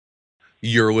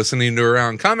You're listening to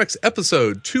Around Comics,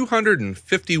 episode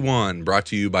 251, brought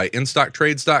to you by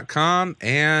InStockTrades.com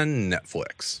and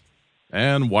Netflix.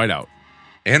 And Whiteout.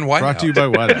 And Whiteout. Brought to you by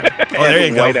Whiteout. Oh, there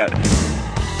you go. Whiteout.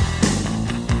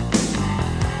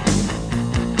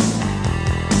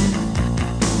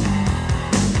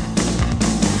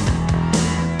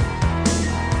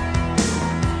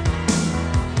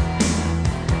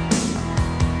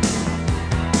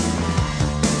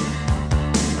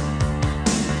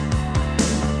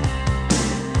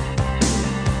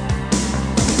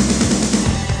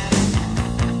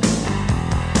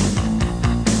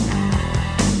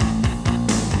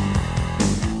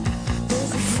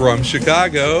 From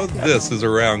Chicago, this is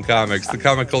Around Comics, the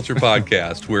comic culture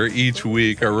podcast, where each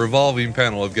week a revolving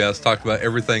panel of guests talk about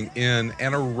everything in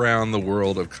and around the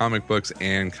world of comic books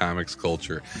and comics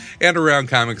culture. And Around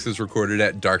Comics is recorded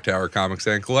at Dark Tower Comics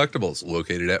and Collectibles,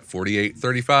 located at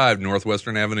 4835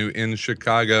 Northwestern Avenue in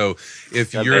Chicago.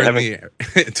 If you're in the,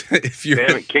 if you're, They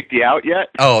haven't kicked you out yet?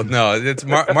 Oh no, it's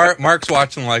Mark's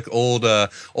watching like old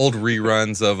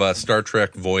reruns of Star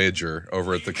Trek Voyager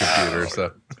over at the computer.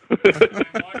 So.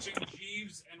 Watching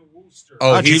Jeeves and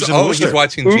Wooster. He's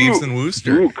watching Jeeves and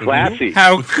Wooster. Ooh, classy.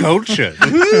 How cultured.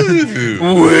 That's the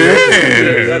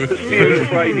Stephen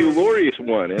Fry Hugh Laureus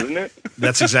one, isn't it?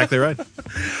 That's exactly right.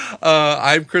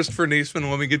 I'm Christopher Neesman.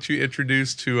 Let me get you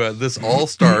introduced to this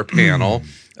all-star panel.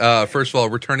 First of all,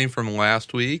 returning from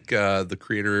last week,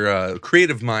 the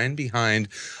creative mind behind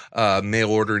Mail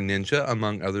Order Ninja,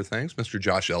 among other things, Mr.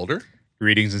 Josh Elder.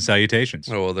 Greetings and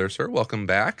salutations. Oh, well, there, sir. Welcome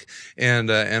back.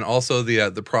 And also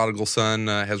the prodigal son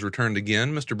has returned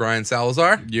again, Mr. Brian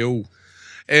Salazar. Yo.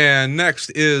 And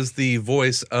next is the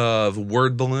voice of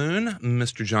Word Balloon,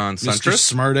 Mr. John Mr.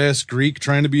 Suntress. Smartass Greek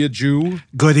trying to be a Jew.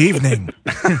 Good evening.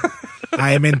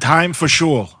 I am in time for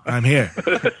shul. I'm here.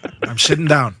 I'm sitting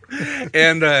down.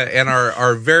 And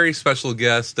our very special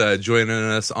guest joining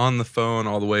us on the phone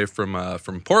all the way from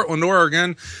Portland,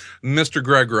 Oregon, Mr.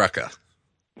 Greg Rucka.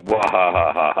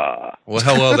 Wahahaha. Well,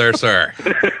 hello there, sir.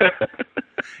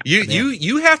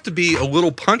 You have to be a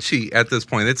little punchy at this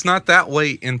point. It's not that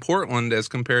late in Portland as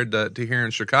compared to here in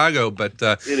Chicago, but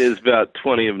It is about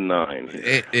 20 of 9.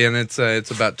 and it's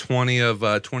about 20 of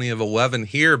 11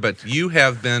 here. But you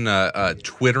have been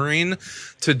twittering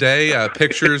today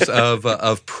pictures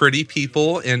of pretty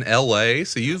people in L.A.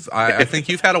 So I think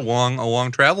you've had a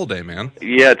long travel day, man.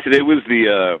 Yeah, today was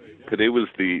the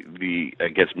I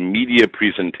guess media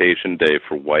presentation day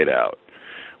for Whiteout,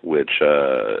 which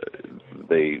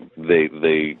they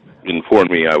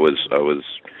informed me I was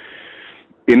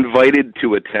invited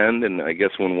to attend, and I guess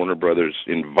when Warner Brothers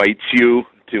invites you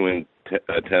to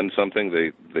attend something,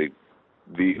 the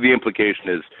implication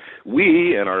is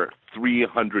we and our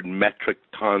 300 metric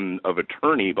ton of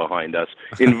attorney behind us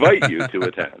invite you to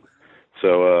attend.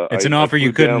 So It's an offer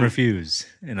you couldn't refuse,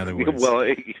 in other words. Well,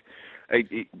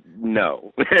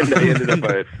 no. And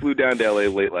I flew down to LA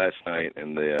late last night,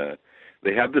 and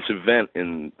they have this event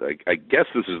in, I guess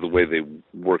this is the way they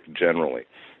work generally.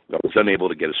 I was unable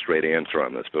to get a straight answer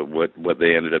on this, but what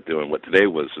they ended up doing, what today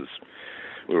was, is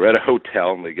we were at a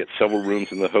hotel, and they get several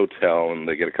rooms in the hotel, and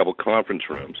they get a couple conference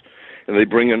rooms, and they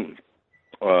bring in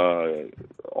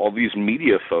all these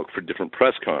media folk for different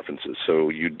press conferences. So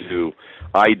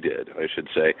I did,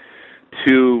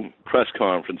 2 press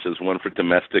conferences, one for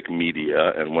domestic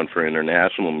media and one for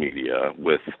international media,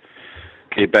 with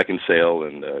Kate Beckinsale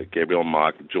and Gabriel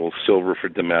Mock, Joel Silver for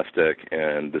domestic,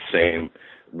 and the same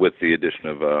with the addition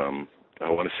of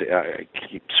I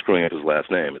keep screwing up his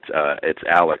last name. It's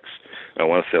Alex. I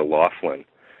want to say Laughlin,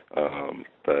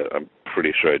 but I'm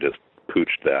pretty sure I just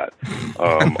pooched that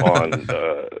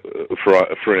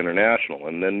for international.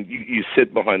 And then you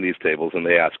sit behind these tables and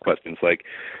they ask questions like,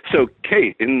 so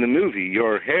Kate, in the movie,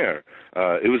 your hair,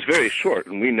 it was very short,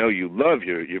 and we know you love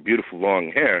your beautiful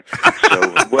long hair.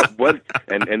 So what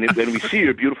and then we see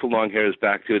your beautiful long hair is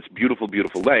back to its beautiful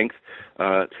length.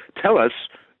 Tell us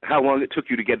how long it took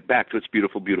you to get back to its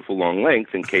beautiful long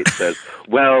length. And Kate says,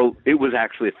 well, it was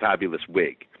actually a fabulous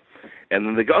wig. And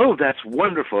then they go, oh, that's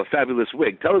wonderful, a fabulous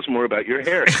wig. Tell us more about your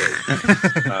hair, Kate.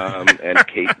 And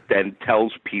Kate then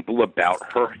tells people about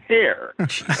her hair.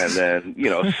 And then,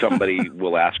 somebody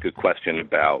will ask a question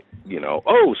about,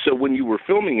 oh, so when you were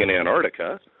filming in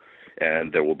Antarctica,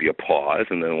 and there will be a pause,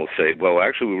 and then we'll say, well,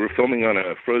 actually, we were filming on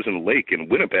a frozen lake in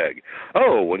Winnipeg.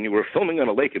 Oh, when you were filming on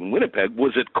a lake in Winnipeg,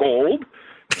 was it cold?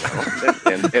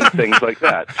 And things like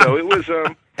that. So it was...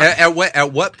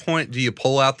 At what point do you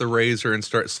pull out the razor and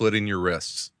start slitting your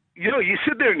wrists? You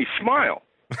sit there and you smile.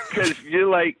 Because you're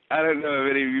like, I don't know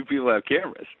if any of you people have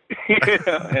cameras.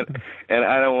 And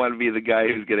I don't want to be the guy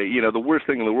who's going to, the worst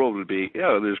thing in the world would be,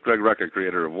 there's Greg Rucka,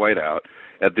 creator of Whiteout,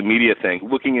 at the media thing,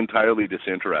 looking entirely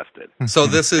disinterested. So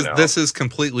this is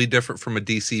completely different from a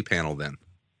DC panel then?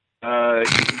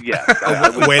 Yes.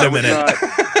 Wait a minute.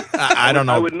 I don't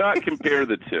know. I would not compare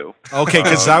the two. Okay,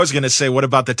 because I was going to say, what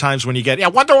about the times when you get,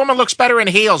 Wonder Woman looks better in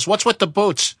heels. What's with the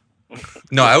boots?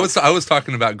 No, I was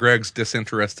talking about Greg's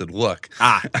disinterested look.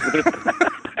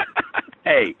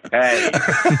 Hey.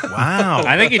 Wow.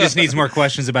 I think he just needs more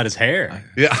questions about his hair.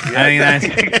 Yeah. I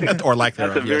mean, or lack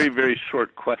That's thereof. a very, very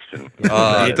short question.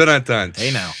 Dun-dun-dun.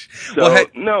 Hey, now. So,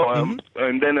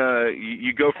 and then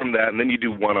you go from that, and then you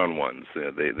do one-on-ones.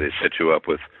 They set you up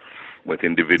with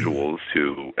individuals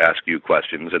who ask you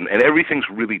questions, and everything's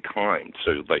really timed.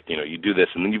 So, you do this,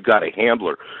 and then you've got a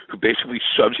handler who basically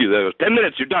shoves you there, 10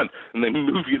 minutes, you're done, and they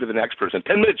move you to the next person.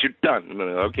 10 minutes, you're done. And then,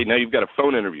 okay, now you've got a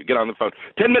phone interview. Get on the phone.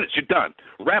 10 minutes, you're done.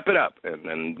 Wrap it up. And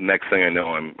then next thing I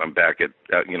know, I'm back at,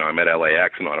 I'm at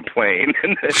LAX and on a plane,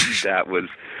 and that was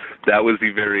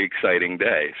the very exciting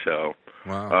day. So,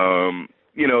 wow.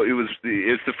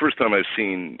 it's the first time I've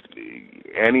seen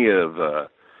any of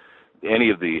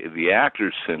the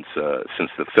actors since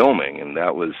the filming, and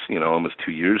that was almost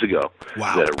 2 years ago.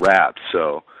 Wow. That it wrapped.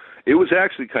 So it was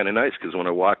actually kind of nice because when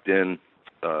I walked in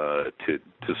to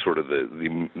sort of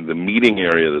the meeting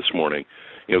area this morning,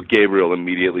 Gabriel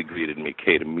immediately greeted me.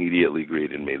 Kate immediately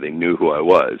greeted me. They knew who I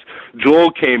was.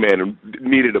 Joel came in and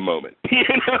needed a moment. He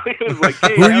was like,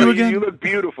 "Hey, who are you again? You look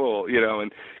beautiful."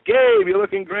 And Gabe, you're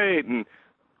looking great. And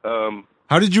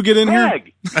how did you get in here?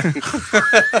 Greg.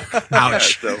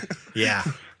 Ouch. Yeah.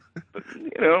 But,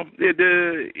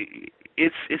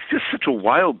 it's just such a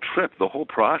wild trip, the whole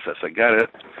process.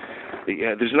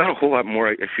 There's not a whole lot more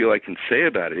I feel I can say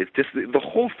about it. It's just the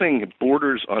whole thing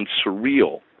borders on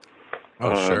surreal.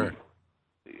 Oh, sure.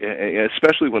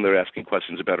 Especially when they're asking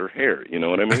questions about her hair, you know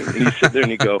what I mean? And you sit there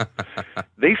and you go,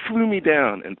 they flew me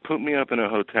down and put me up in a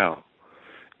hotel,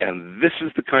 and this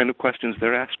is the kind of questions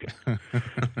they're asking.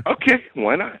 Okay,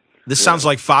 why not? This sounds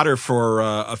like fodder for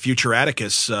a future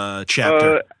Atticus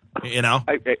chapter. I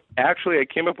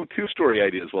came up with 2 story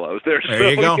ideas while I was there.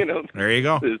 There you go. There you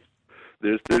go.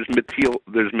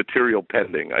 There's material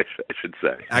pending, I should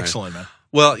say. Excellent, man.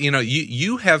 Well,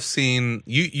 you've seen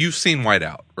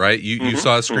Whiteout, right? You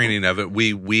saw a screening of it.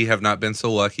 We have not been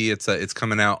so lucky. It's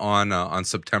coming out on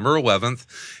September 11th,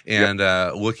 and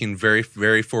looking very,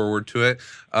 very forward to it.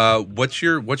 What's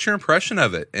your impression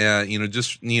of it? Not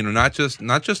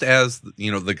just as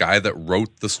the guy that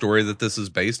wrote the story that this is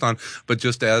based on, but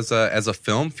just as a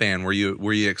film fan. Were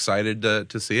you excited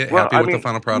to see it? Well, Happy with the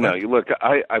final product? No, look,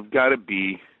 I've got to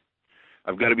be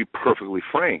perfectly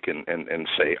frank and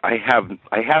say I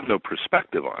have no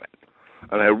perspective on it,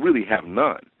 and I really have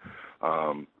none.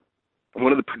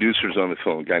 One of the producers on the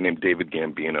film, a guy named David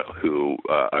Gambino, who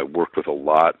I worked with a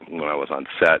lot when I was on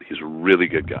set. He's a really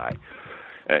good guy.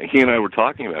 He and I were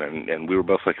talking about it, and we were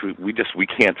both like, we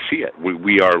can't see it.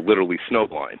 We are literally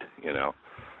snowblind,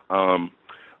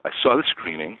 I saw the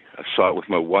screening. I saw it with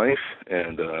my wife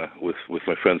and with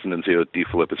my friends Nunzio D.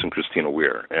 Philippus and Christina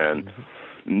Weir. And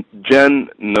Jen,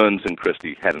 Nuns, and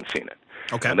Christy hadn't seen it.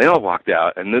 Okay. And they all walked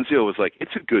out, and Nunzio was like,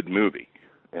 "It's a good movie."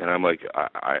 And I'm like,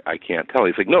 I can't tell.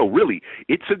 He's like, "No, really,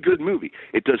 it's a good movie.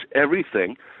 It does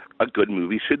everything a good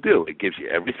movie should do. It gives you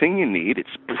everything you need.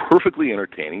 It's perfectly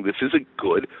entertaining. This is a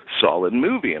good, solid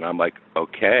movie." And I'm like,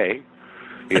 okay.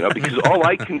 Because all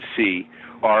I can see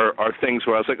are things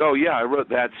where I was like, oh, yeah, I wrote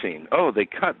that scene. Oh, they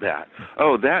cut that.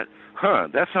 Oh,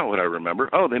 that's not what I remember.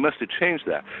 Oh, they must have changed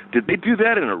that. Did they do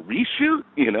that in a reshoot?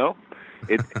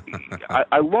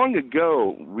 I long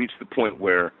ago reached the point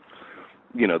where,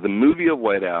 the movie of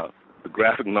Whiteout, the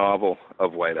graphic novel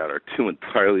of Whiteout are 2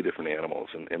 entirely different animals.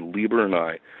 And Lieber and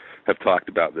I have talked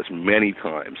about this many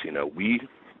times. We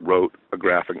wrote a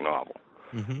graphic novel.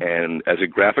 Mm-hmm. And as a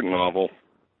graphic novel,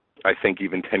 I think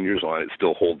even 10 years on, it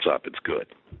still holds up. It's good.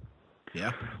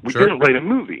 Yeah, we didn't write a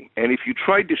movie. And if you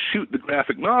tried to shoot the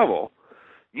graphic novel,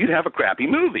 you'd have a crappy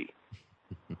movie.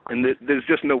 And there's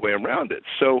just no way around it.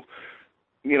 So,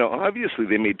 obviously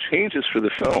they made changes for the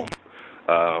film.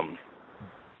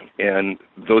 And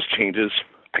those changes,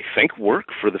 I think, work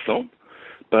for the film.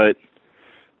 But,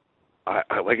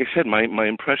 like I said, my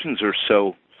impressions are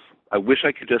so, I wish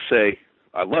I could just say,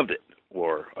 I loved it,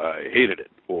 or I hated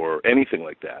it, or anything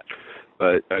like that.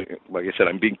 But like I said,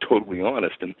 I'm being totally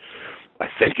honest, and I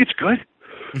think it's good.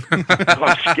 Tom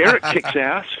Skerritt kicks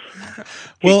ass.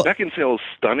 Kate Beckinsale is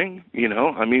stunning.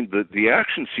 The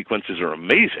action sequences are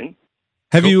amazing.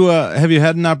 Have you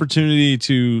had an opportunity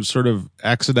to sort of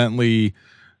accidentally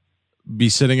be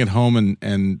sitting at home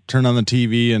and turn on the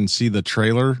TV and see the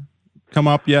trailer come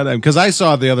up yet? Because I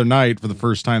saw it the other night for the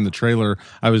first time, the trailer.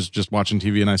 I was just watching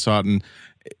TV and I saw it, and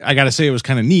I got to say it was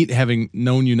kind of neat having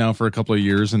known you now for a couple of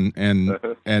years and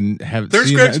have There's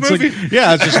seen Greg's that. movie. Like,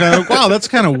 yeah, it's just kind of wow. That's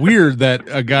kind of weird that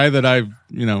a guy that I've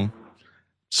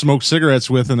smoked cigarettes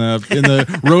with in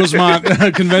the Rosemont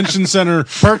Convention Center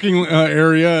parking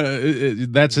area.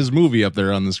 That's his movie up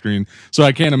there on the screen. So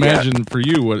I can't imagine for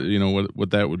you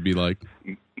what that would be like.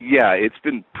 Yeah, it's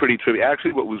been pretty trippy.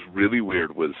 Actually, what was really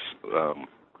weird was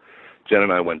Jen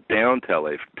and I went down to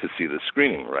LA to see the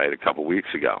screening, right, a couple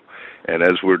weeks ago. And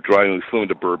as we're driving, we flew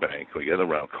into Burbank. We get in the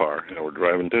rental car, and we're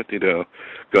driving going to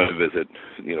visit,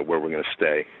 where we're going to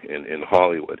stay in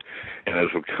Hollywood. And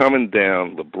as we're coming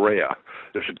down La Brea,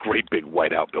 there's a great big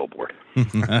whiteout billboard.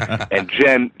 And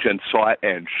Jen saw it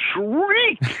and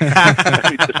shrieked. I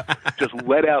mean, just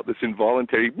let out this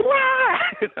involuntary,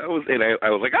 and I was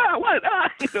like, what?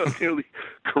 Nearly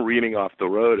careening off the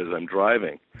road as I'm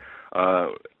driving.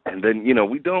 And then,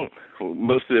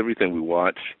 most of everything we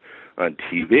watch on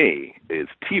TV is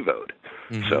TiVo'd.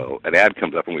 Mm-hmm. So an ad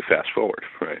comes up and we fast forward,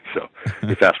 right? So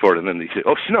they fast forward and then they say,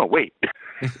 oh, no, wait.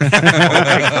 Oh, my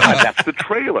God, that's the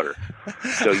trailer.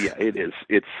 So, yeah, it is.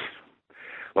 It's,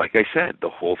 like I said, the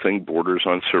whole thing borders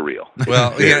on surreal.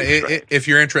 Well, if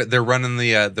you're interested, they're running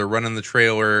the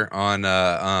trailer on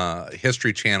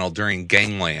History Channel during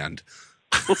Gangland.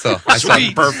 So I saw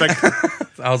perfect.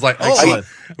 I was like,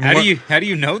 how do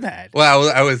you know that? Well,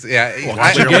 I was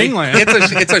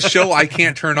it's a show I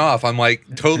can't turn off. I'm like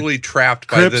totally trapped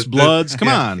by Crips, Bloods. Come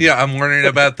on. Yeah, I'm learning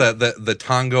about the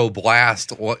Tongo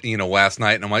blast, last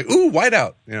night, and I'm like, ooh,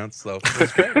 whiteout. So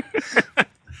it's great.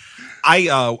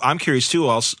 I'm curious too.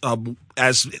 Also,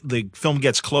 as the film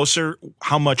gets closer,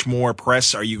 how much more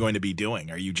press are you going to be doing?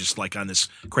 Are you just like on this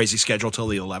crazy schedule till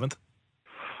the 11th?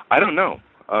 I don't know.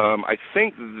 I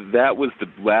think that was the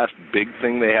last big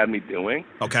thing they had me doing.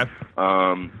 Okay.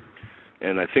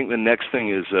 And I think the next thing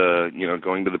is,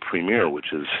 going to the premiere,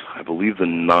 which is, I believe, the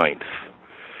 9th.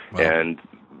 Wow. And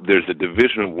there's a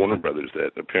division of Warner Brothers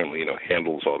that apparently,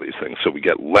 handles all these things. So we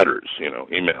get letters,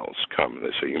 emails come, and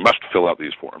they say, you must fill out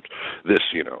these forms. This,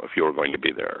 if you're going to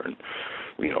be there. And,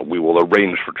 we will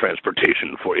arrange for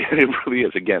transportation for you. It really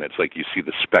is. Again, it's like you see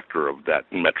the specter of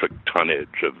that metric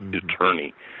tonnage of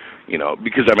attorney.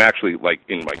 Because I'm actually, like,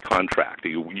 in my contract,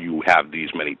 you have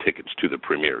these many tickets to the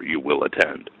premiere, you will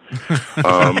attend.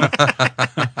 And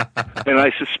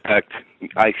I suspect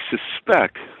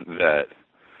that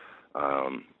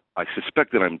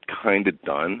I'm kind of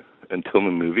done until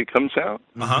the movie comes out.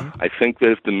 Uh-huh. I think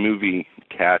that if the movie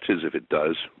catches, if it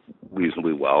does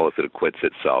reasonably well, if it acquits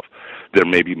itself, there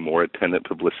may be more attendant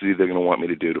publicity they're going to want me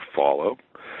to do to follow.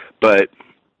 But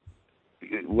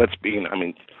let's be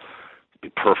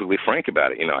perfectly frank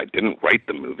about it. I didn't write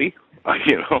the movie.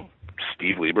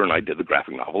 Steve Lieber and I did the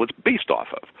graphic novel it's based off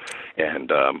of,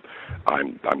 and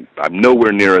I'm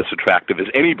nowhere near as attractive as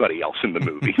anybody else in the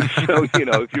movie. So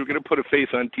if you're going to put a face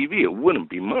on TV, it wouldn't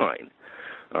be mine.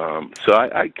 So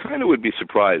I kind of would be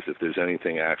surprised if there's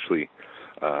anything else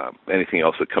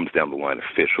that comes down the line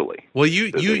officially. Well,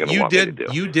 you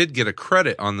did get a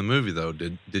credit on the movie though,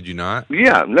 did you not?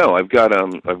 Yeah, no, I've got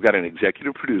an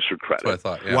executive producer credit. That's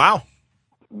what I thought. Yeah. Wow.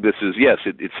 This is, yes,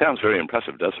 it sounds very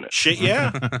impressive, doesn't it? Shit,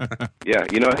 yeah. Yeah,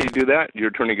 you know how you do that? Your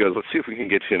attorney goes, let's see if we can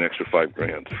get you an extra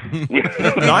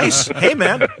 $5,000. Nice. Hey,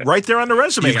 man, right there on the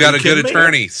resume. You've got a good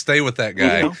attorney. Stay with that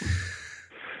guy.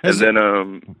 And then,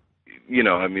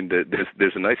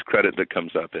 there's a nice credit that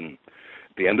comes up in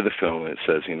the end of the film, and it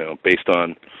says, based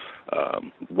on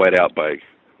Whiteout by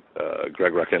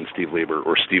Greg Rucka and Steve Lieber,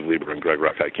 or Steve Lieber and Greg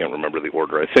Rucka. I can't remember the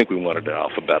order. I think we wanted it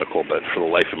alphabetical, but for the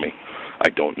life of me, I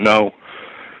don't know.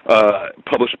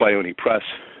 Published by Oni Press,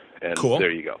 and cool.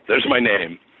 There you go. There's my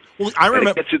name. Well, I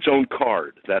remember it gets its own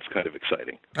card. That's kind of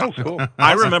exciting. Oh, cool.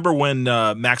 I remember when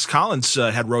Max Collins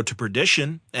had Road to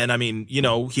Perdition, and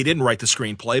he didn't write the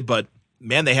screenplay, but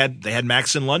man, they had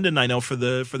Max in London. I know for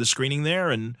the screening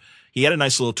there, and he had a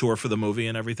nice little tour for the movie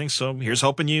and everything. So here's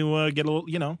hoping you get a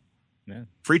little,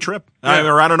 free trip. Yeah.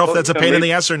 I don't know if that's a pain in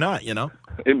the ass or not.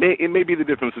 It may be the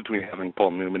difference between having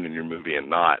Paul Newman in your movie and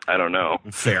not. I don't know.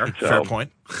 Fair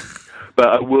point. But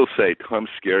I will say, Tom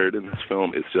Skerritt in this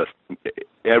film is just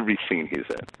every scene he's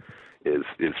in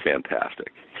is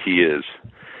fantastic. He is,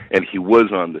 and he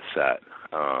was on the set.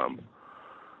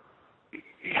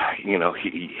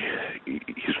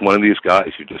 He's one of these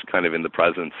guys who just kind of in the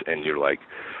presence, and you're like,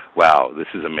 wow, this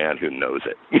is a man who knows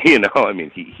it. He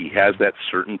has that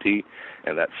certainty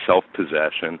and that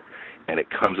self-possession, and it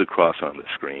comes across on the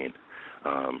screen.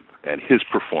 And his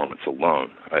performance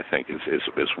alone, I think, is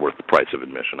worth the price of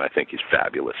admission. I think he's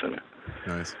fabulous in it.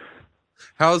 Nice.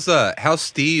 How's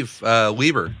Steve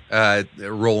Lieber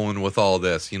rolling with all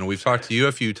this? We've talked to you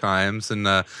a few times, and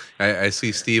I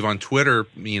see Steve on Twitter,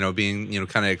 being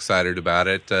kind of excited about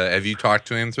it. Have you talked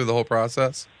to him through the whole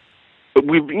process? But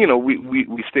we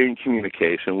stay in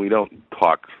communication. We don't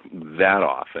talk that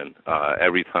often.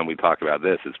 Every time we talk about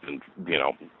this, it's been,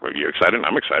 are you excited?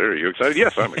 I'm excited. Are you excited?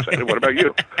 Yes, I'm excited. What about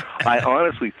you? I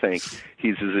honestly think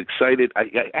he's as excited.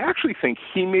 I actually think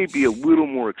he may be a little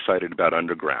more excited about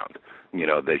Underground,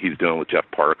 that he's doing with Jeff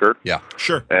Parker. Yeah,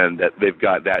 sure. And that they've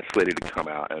got that slated to come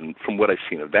out. And from what I've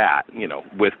seen of that,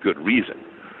 with good reason.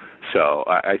 So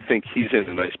I think he's in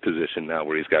a nice position now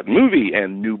where he's got movie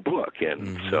and new book,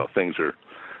 and so things are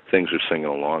singing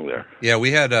along there. Yeah,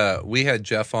 we had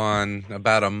Jeff on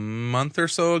about a month or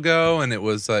so ago, and it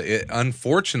was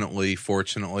fortunately,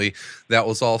 that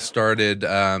was all started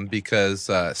because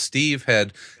Steve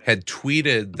had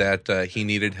tweeted that he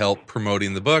needed help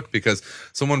promoting the book because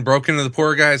someone broke into the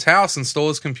poor guy's house and stole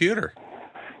his computer.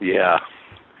 Yeah.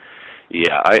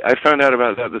 Yeah, I found out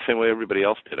about that the same way everybody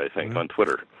else did, I think, on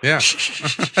Twitter. Yeah.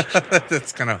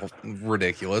 That's kind of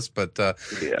ridiculous, but,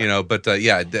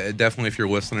 definitely if you're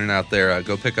listening out there,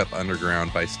 go pick up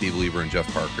Underground by Steve Lieber and Jeff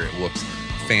Parker. It looks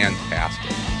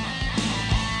fantastic.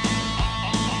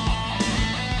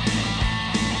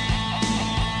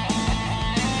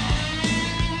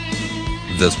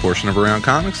 This portion of Around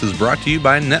Comics is brought to you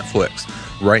by Netflix.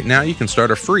 Right now, you can start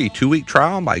a free 2-week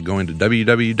trial by going to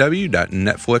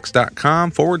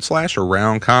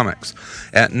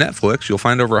www.netflix.com/aroundcomics. At Netflix, you'll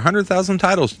find over 100,000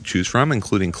 titles to choose from,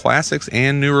 including classics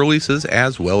and new releases,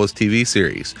 as well as TV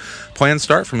series. Plans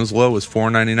start from as low as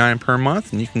 $4.99 per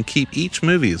month, and you can keep each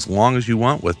movie as long as you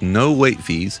want with no late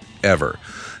fees, ever.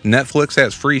 Netflix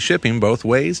has free shipping both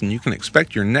ways, and you can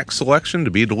expect your next selection to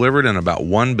be delivered in about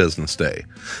 1 business day.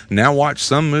 Now watch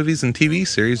some movies and TV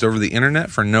series over the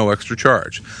internet for no extra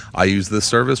charge. I use this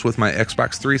service with my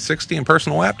Xbox 360 and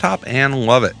personal laptop and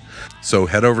love it. So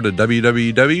head over to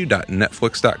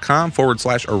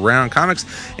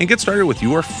www.netflix.com/aroundcomics and get started with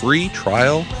your free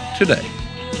trial today.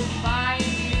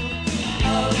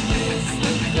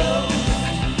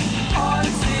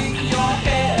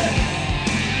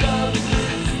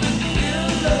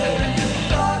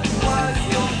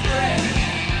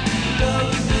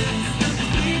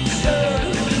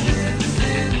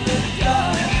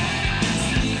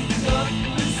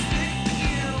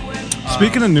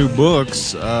 Speaking of new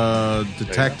books,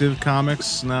 Detective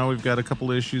Comics, now we've got a couple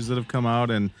issues that have come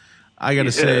out, and I got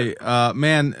to say,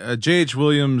 man, J.H.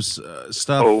 Williams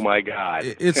stuff. Oh, my God.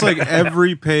 It's like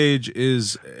every page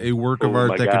is a work of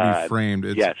art that can be framed.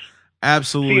 It's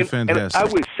absolutely fantastic. And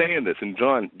I was saying this, and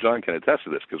John can attest to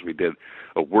this, because we did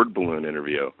a word balloon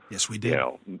interview. Yes, we did.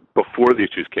 Before the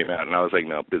issues came out, and I was like,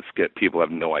 no, people have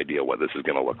no idea what this is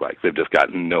going to look like. They've just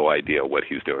got no idea what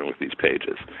he's doing with these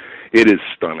pages. It is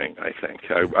stunning, I think.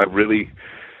 I really,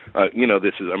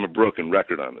 I'm a broken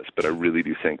record on this, but I really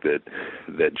do think that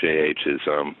J.H. is,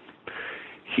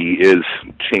 he is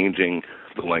changing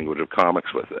the language of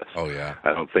comics with this. Oh, yeah.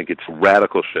 I don't think it's a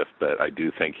radical shift, but I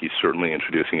do think he's certainly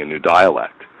introducing a new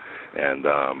dialect. And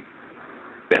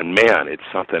man, it's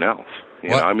something else.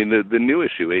 I mean, the new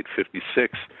issue,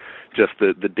 856, just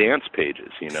the dance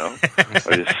pages, are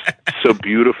just so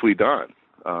beautifully done.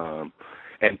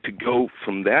 And to go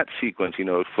from that sequence,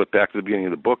 flip back to the beginning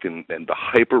of the book and the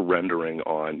hyper rendering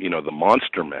on, the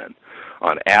Monster Men,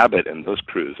 on Abbott and those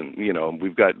crews, and we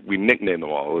nicknamed them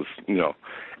all as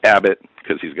Abbott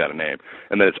because he's got a name,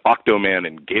 and then it's Octoman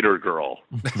and Gator Girl,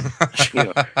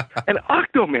 and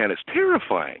Octoman is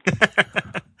terrifying.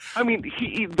 I mean,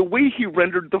 the way he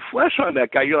rendered the flesh on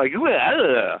that guy, you're like,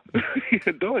 I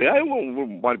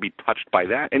won't want to be touched by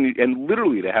that, and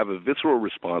literally to have a visceral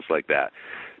response like that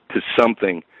to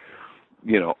something,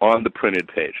 on the printed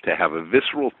page, to have a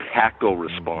visceral, tactile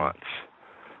response,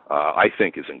 I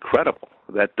think is incredible.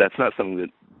 That's not something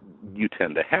that you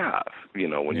tend to have,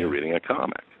 when you're reading a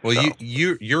comic. Well, so.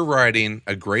 You're writing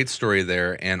a great story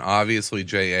there, and obviously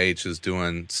J.H. is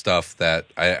doing stuff that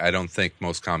I don't think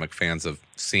most comic fans have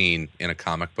seen in a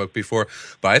comic book before.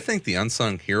 But I think the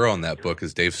unsung hero in that book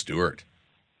is Dave Stewart.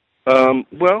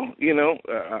 Well,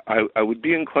 I would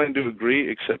be inclined to agree,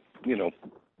 except,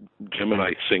 Jim and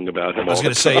I sing about him. I was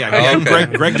going to say,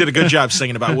 Greg did a good job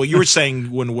singing about it. Well, you were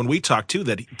saying when we talked, too,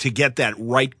 that to get that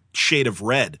right shade of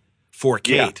red for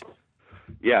Kate.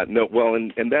 Yeah, no, well,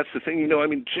 and that's the thing, I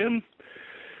mean, Jim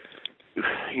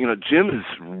is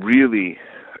really,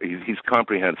 he's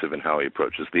comprehensive in how he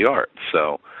approaches the art.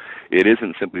 So it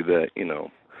isn't simply that,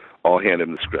 I'll hand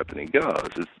him the script, and he goes,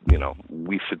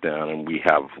 we sit down and we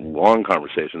have long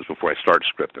conversations before I start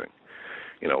scripting,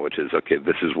 which is, okay,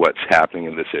 this is what's happening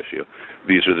in this issue.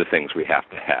 These are the things we have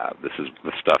to have. This is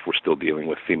the stuff we're still dealing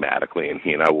with thematically, and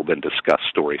he and I will then discuss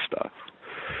story stuff.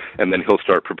 And then he'll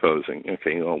start proposing,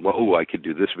 okay, I could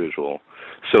do this visual.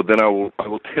 So then I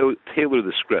will tailor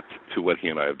the script to what he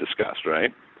and I have discussed,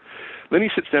 right? Then he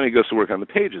sits down and he goes to work on the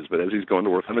pages, but as he's going to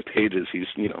work on the pages, he's,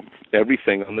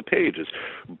 everything on the pages.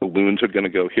 Balloons are going to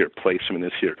go here, place them in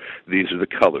this here. These are the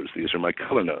colors. These are my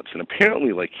color notes. And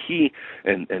apparently, he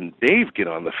and Dave get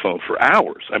on the phone for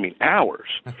hours. I mean, hours.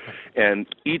 And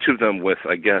each of them with,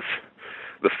 I guess,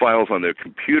 the files on their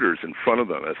computers in front of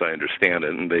them, as I understand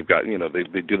it, and they've got,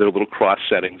 they do their little cross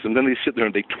settings, and then they sit there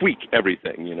and they tweak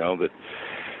everything,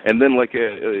 and then,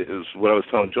 is what I was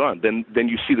telling John, then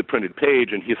you see the printed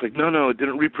page, and he's like, no, it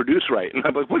didn't reproduce right. And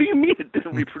I'm like, what do you mean it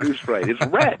didn't reproduce right? It's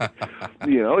red.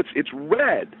 It's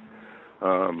red.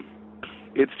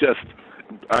 It's just,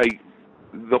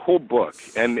 the whole book,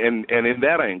 and in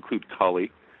that I include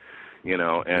Cully, and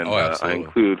I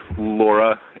include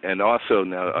Laura, and also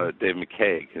now Dave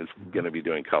McKay is going to be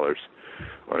doing colors,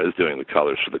 or is doing the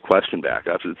colors for the question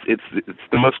backups. It's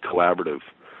the most collaborative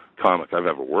comic I've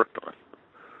ever worked on.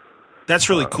 That's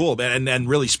really cool, man. And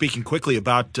really speaking quickly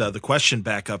about the question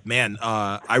backup, man,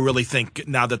 I really think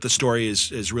now that the story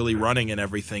is really running and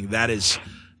everything, that is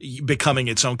becoming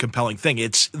its own compelling thing.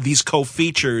 It's these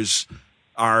co-features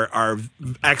are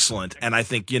excellent, and I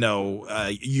think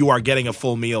you are getting a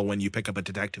full meal when you pick up a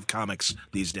Detective Comics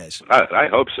these days. I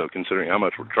hope so, considering how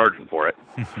much we're charging for it.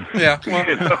 Yeah, well,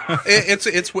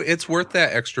 it's worth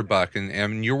that extra buck,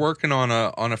 and you're working on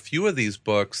a few of these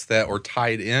books that are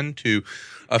tied into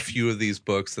a few of these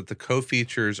books that the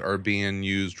co-features are being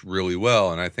used really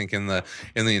well. And I think in the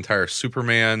entire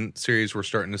Superman series, we're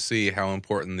starting to see how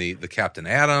important the Captain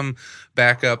Atom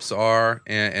backups are,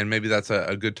 and maybe that's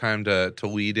a good time to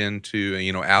lead into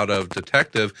out of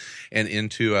Detective and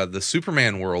into the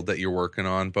Superman world that you're working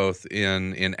on, both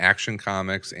in Action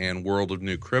Comics and World of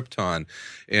New Krypton.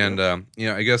 And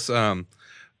I guess I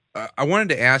wanted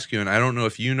to ask you, and I don't know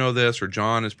if you know this, or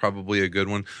John is probably a good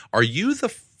one. Are you the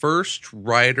first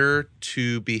writer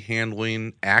to be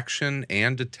handling Action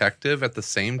and Detective at the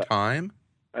same time?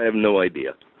 I have no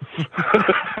idea.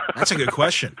 That's a good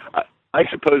question. I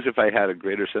suppose if I had a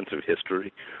greater sense of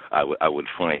history, I would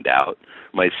find out.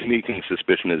 My sneaking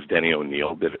suspicion is Denny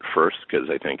O'Neil did it first, because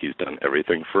I think he's done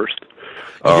everything first.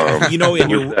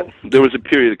 There was a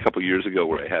period a couple years ago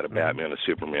where I had a Batman, a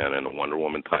Superman, and a Wonder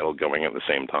Woman title going at the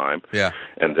same time. Yeah,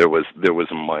 and there was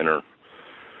a minor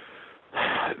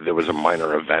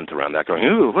event around that going,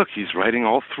 ooh, look, he's writing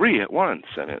all three at once.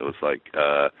 And it was like,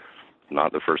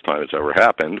 not the first time it's ever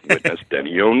happened. Witness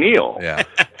Denny O'Neil. Yeah.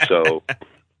 So,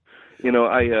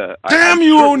 Damn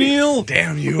you, O'Neil!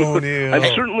 Damn you, O'Neil! I'm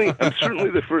certainly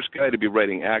the first guy to be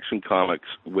writing Action Comics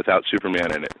without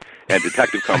Superman in it, and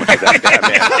Detective Comics without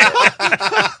Batman.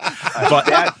 But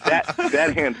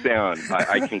that hands down,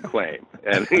 I can claim,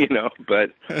 and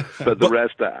but the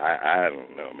rest, I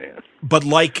don't know, man. But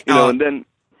and then.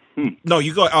 No,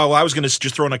 you go. Oh, I was going to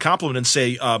just throw in a compliment and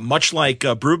say, much like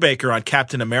Brubaker on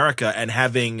Captain America, and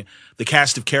having the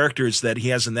cast of characters that he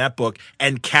has in that book,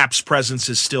 and Cap's presence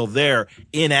is still there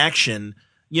in Action.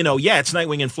 It's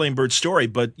Nightwing and Flamebird's story,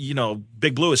 but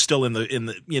Big Blue is still in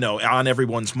the on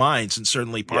everyone's minds, and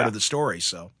certainly part of the story.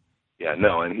 So, yeah,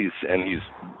 no, and he's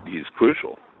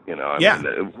crucial. Mean,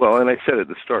 well, and I said at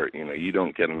the start, you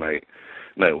don't get a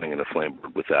Nightwing and a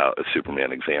Flamebird without a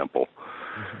Superman example.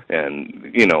 And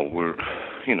it's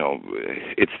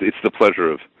the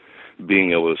pleasure of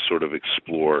being able to sort of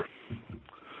explore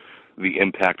the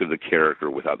impact of the character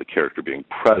without the character being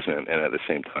present, and at the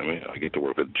same time, I get to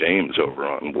work with James over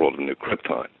on World of New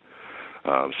Krypton,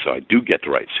 so I do get to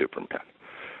write Superman,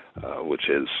 which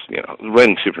is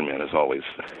writing Superman is always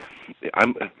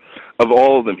of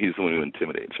all of them, he's the one who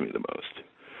intimidates me the most,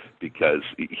 because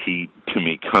he to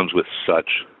me comes with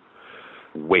such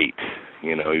weight.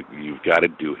 You've got to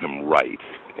do him right,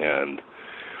 and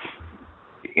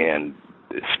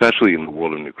especially in the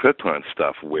World of New Krypton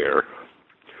stuff, where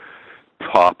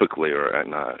topically, or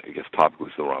not, I guess topically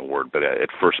is the wrong word, but at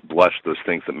first blush, those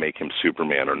things that make him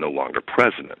Superman are no longer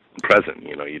present.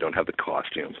 You don't have the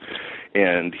costumes,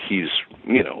 and he's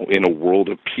in a world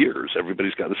of peers.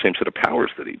 Everybody's got the same set of powers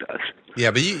that he does.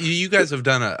 Yeah, but you guys have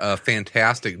done a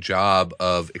fantastic job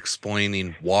of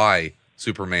explaining why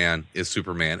Superman is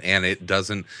Superman, and it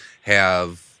doesn't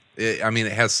have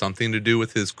It has something to do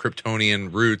with his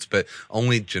Kryptonian roots, but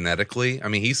only genetically. I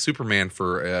mean, he's Superman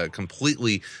for a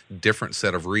completely different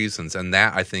set of reasons, and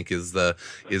that I think is the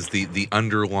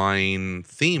underlying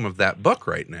theme of that book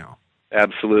right now.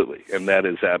 Absolutely, and that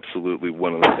is absolutely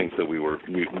one of the things that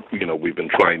we've been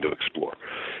trying to explore,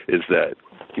 is that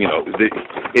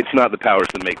it's not the powers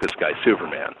that make this guy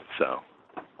Superman. So.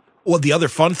 Well, the other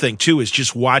fun thing, too, is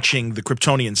just watching the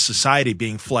Kryptonian society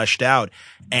being fleshed out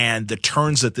and the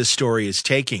turns that this story is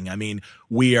taking. I mean,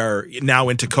 we are now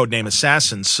into Codename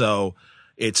Assassins, so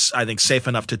it's, I think, safe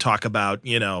enough to talk about,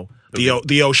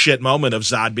 the oh shit moment of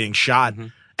Zod being shot. Mm-hmm.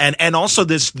 And also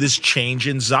this change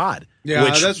in Zod. Yeah,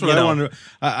 that's what I wanted to,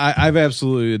 I've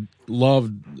absolutely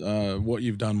loved what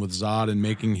you've done with Zod and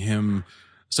making him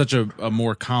such a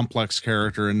more complex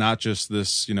character and not just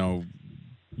this,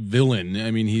 villain.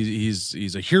 I mean,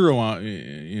 he's a hero on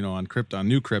Krypton,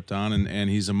 New Krypton, and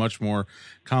he's a much more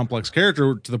complex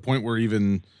character to the point where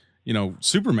even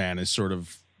Superman is sort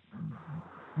of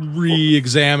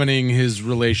re-examining his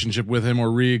relationship with him,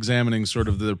 or re-examining sort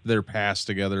of their past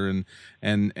together,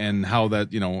 and how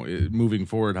that moving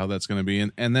forward, how that's going to be,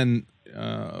 and then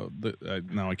now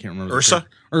I can't remember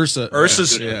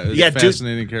Ursa's a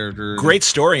fascinating character. Great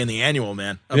story in the annual,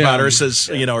 man, about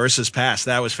Ursa's past.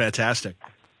 That was fantastic.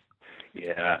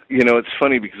 Yeah, it's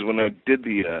funny because when I did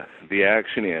the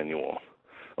Action Annual,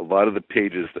 a lot of the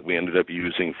pages that we ended up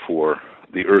using for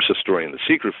the Ursa story and the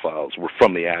Secret Files were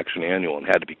from the Action Annual and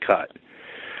had to be cut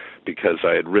because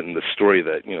I had written the story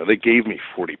that, they gave me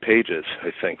 40 pages,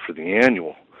 I think, for the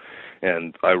annual,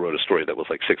 and I wrote a story that was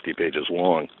like 60 pages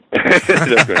long.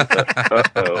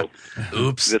 Uh-oh.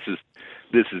 Oops. This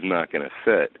is not going to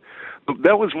fit. But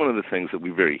that was one of the things that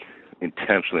we very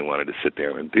intentionally wanted to sit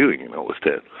down and do, was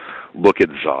to look at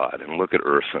Zod and look at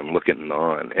Ursa and look at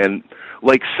Non. And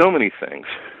like so many things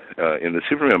in the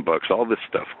Superman books, all this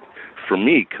stuff, for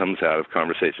me, comes out of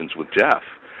conversations with Jeff.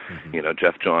 Mm-hmm.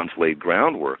 Jeff Johns laid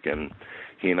groundwork, and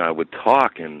he and I would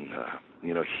talk, and,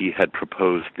 he had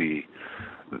proposed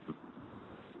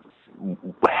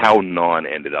how Non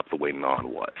ended up the way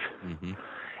Non was. Mm-hmm.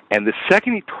 And the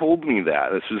second he told me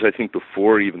that, this was, I think,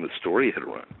 before even the story had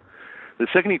run, the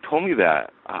second he told me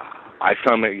that, I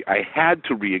found that I had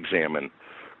to re-examine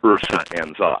Ursa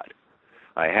and Zod.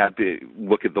 I had to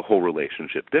look at the whole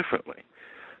relationship differently,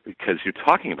 because you're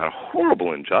talking about a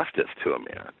horrible injustice to a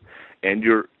man, and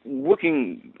you're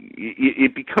looking.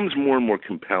 It becomes more and more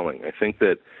compelling. I think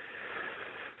that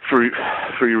for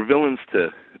your villains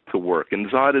to work, and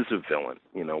Zod is a villain.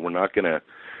 We're not going to.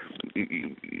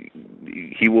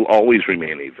 He will always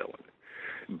remain a villain,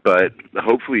 but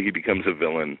hopefully he becomes a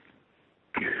villain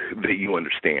that you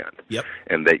understand, yep,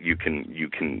 and that you can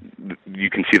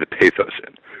see the pathos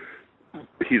in.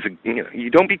 He's you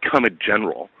don't become a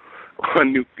general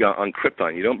on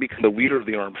Krypton. You don't become the leader of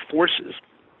the armed forces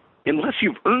unless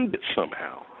you've earned it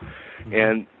somehow. Mm-hmm.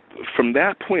 And from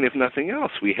that point, if nothing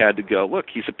else, we had to go, look,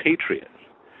 he's a patriot.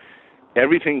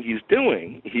 Everything he is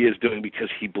doing because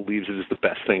he believes it is the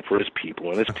best thing for his people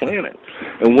and his planet.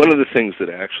 And one of the things that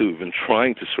actually we've been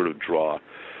trying to sort of draw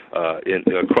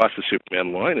across the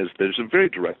Superman line is there's a very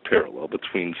direct parallel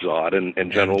between Zod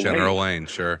and General Wayne. General Wayne,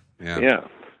 sure. Yeah. Yeah.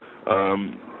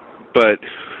 But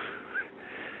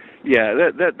yeah,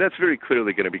 that's very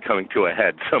clearly going to be coming to a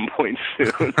head some point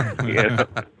soon.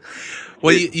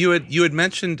 Well, you had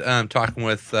mentioned talking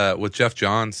with Jeff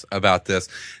Johns about this.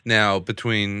 Now,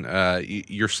 between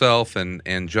yourself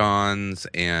and Johns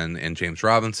and James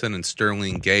Robinson and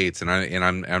Sterling Gates, and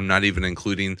I'm not even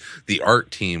including the art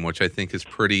team, which I think is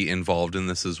pretty involved in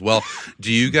this as well.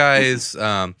 Do you guys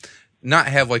not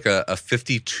have like a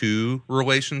 52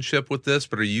 relationship with this,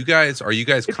 but are you guys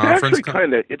conference?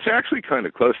 It's actually kind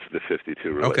of close to the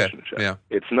 52 relationship. Okay. Yeah.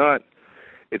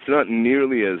 It's not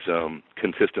nearly as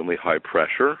consistently high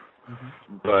pressure,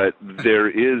 mm-hmm, but there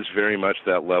is very much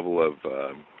that level of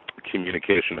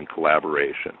communication and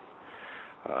collaboration.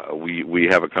 We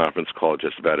have a conference call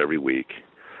just about every week,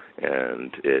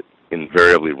 and it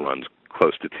invariably runs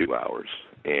close to 2 hours,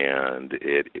 and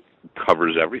it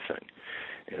covers everything.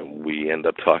 And we end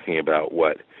up talking about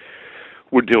what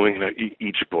we're doing in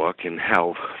each book and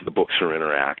how the books are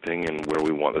interacting and where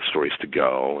we want the stories to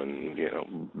go, and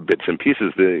bits and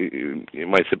pieces.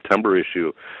 My September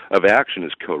issue of Action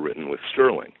is co-written with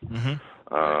Sterling, mm-hmm,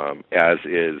 as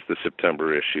is the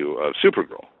September issue of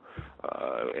Supergirl,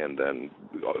 and then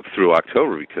through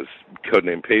October, because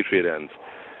Codename Patriot ends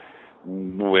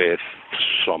with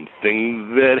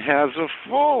something that has a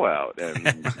fallout,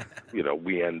 and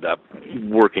we end up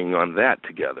working on that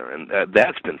together, and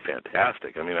that's been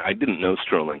fantastic. I mean, I didn't know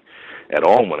Sterling at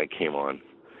all when I came on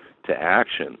to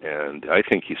action, and I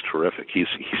think he's terrific. He's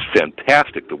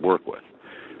fantastic to work with.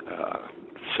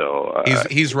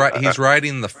 He's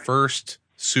writing the first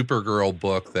Supergirl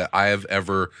book that I have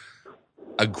ever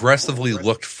aggressively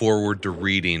looked forward to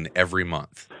reading every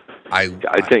month. I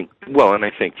think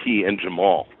he and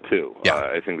Jamal too. Yeah.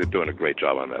 I think they're doing a great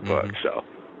job on that book. So.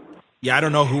 Yeah, I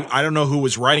don't know who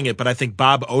was writing it, but I think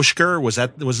Bob Oshker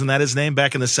wasn't that his name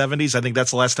back in the 70s? I think that's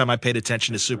the last time I paid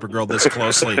attention to Supergirl this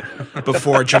closely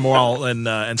before Jamal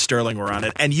and Sterling were on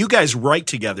it. And you guys write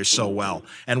together so well,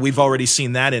 and we've already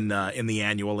seen that in the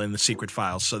annual, in the Secret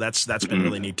Files. So that's been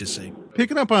really neat to see.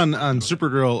 Picking up on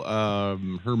Supergirl,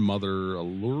 her mother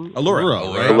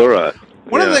Allura, right? Allura.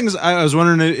 One of the things I was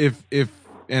wondering if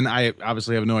and I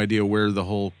obviously have no idea where the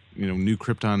whole new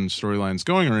Krypton storyline's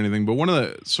going or anything, but one of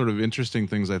the sort of interesting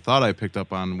things I thought I picked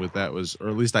up on with that was, or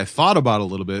at least I thought about a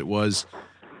little bit, was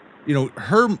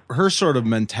her sort of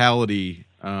mentality.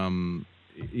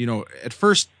 At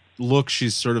first look,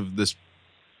 she's sort of this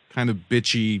kind of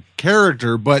bitchy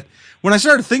character, but when I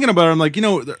started thinking about her, I'm like,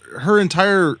 her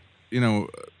entire the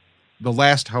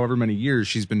last however many years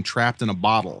she's been trapped in a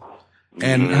bottle,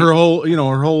 and her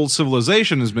whole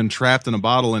civilization has been trapped in a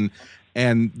bottle,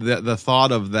 and the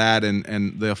thought of that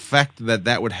and the effect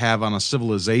that would have on a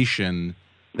civilization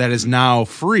that is now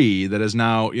free, that is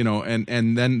now,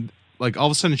 and then like all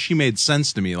of a sudden she made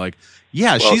sense to me. Like,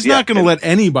 she's not going to let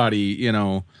anybody,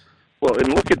 Well,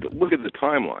 and look at the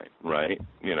timeline, right?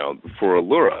 For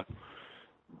Allura,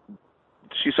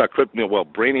 she saw Krypton. Well,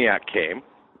 Brainiac came,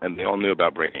 and they all knew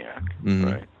about Brainiac,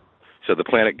 right? So the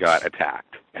planet got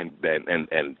attacked, and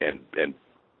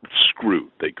screwed.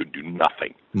 They could do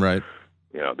nothing, right?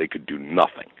 They could do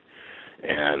nothing.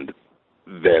 And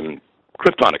then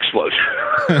Krypton explodes.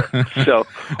 So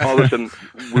all of a sudden,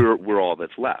 we're all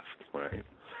that's left, right?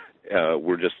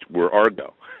 We're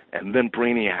Argo. And then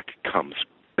Brainiac comes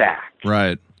back.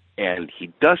 Right. And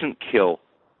he doesn't kill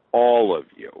all of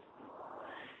you.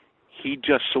 He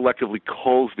just selectively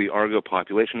culls the Argo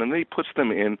population, and then he puts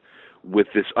them in with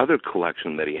this other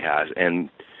collection that he has. And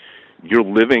you're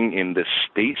living in this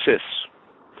stasis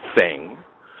thing.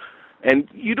 And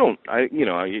you don't,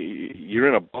 you're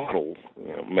in a bottle,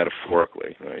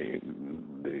 metaphorically, right?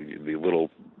 The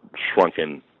little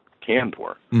shrunken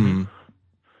Kandor. Mm-hmm.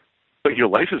 But your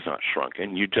life is not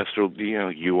shrunken. You just,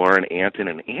 you are an ant in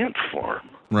an ant farm.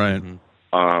 Right.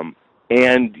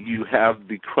 And you have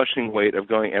the crushing weight of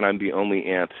going, and I'm the only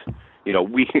ant,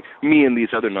 me and these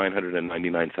other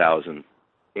 999,000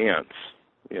 ants.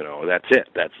 That's it.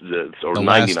 Or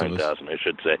 99,000, I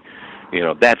should say.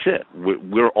 That's it.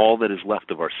 We're all that is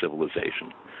left of our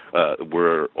civilization.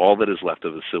 We're all that is left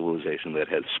of a civilization that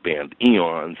has spanned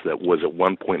eons, that was at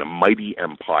one point a mighty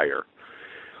empire.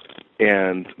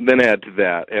 And then add to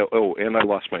that, and I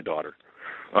lost my daughter.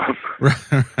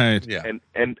 Right. Yeah.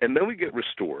 And then we get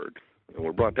restored, and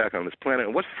we're brought back on this planet.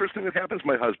 And what's the first thing that happens?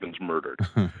 My husband's murdered.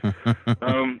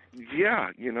 I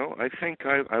think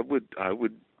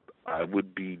I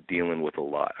would be dealing with a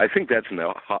lot. I think that's an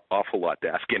awful lot to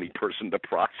ask any person to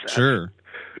process. Sure.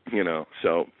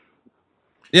 So.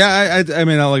 Yeah, I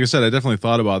mean, like I said, I definitely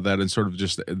thought about that and sort of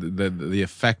just the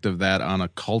effect of that on a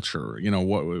culture,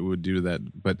 what it would do to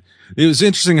that. But it was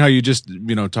interesting how you just,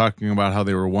 talking about how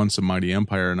they were once a mighty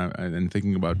empire, and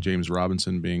thinking about James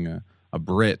Robinson being a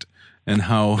Brit. And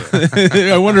how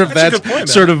I wonder if that's point,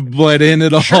 sort of bled in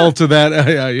at all to that.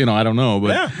 I don't know,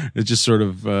 but it's just sort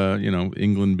of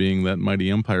England being that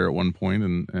mighty empire at one point,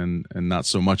 and not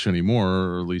so much anymore,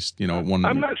 or at least one.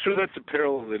 I'm not sure that's a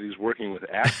parallel that he's working with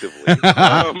actively,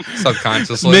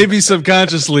 subconsciously. Maybe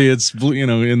subconsciously, it's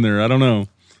in there. I don't know.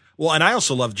 Well, and I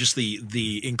also love just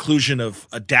the inclusion of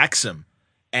a Daxam.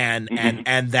 And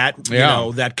that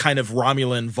that kind of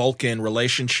Romulan Vulcan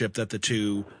relationship that the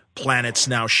two planets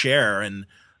now share, and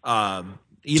I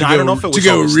don't know if it was to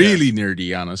go really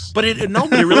nerdy on us, but it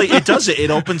really does it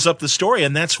opens up the story,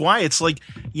 and that's why it's like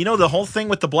the whole thing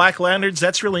with the Black Lanterns,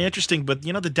 that's really interesting, but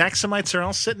the Daxamites are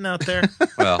all sitting out there.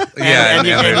 Well, and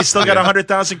you still got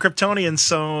 100,000 Kryptonians,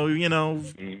 so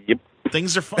yep.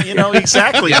 Things are fun,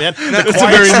 exactly, man. That's a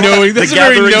very knowing. That's a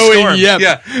very knowing.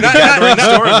 Yeah.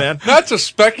 Man. Not to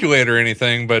speculate or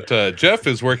anything, but Jeff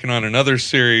is working on another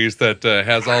series that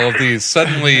has all of these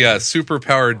suddenly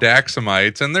superpowered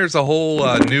Daxamites, and there's a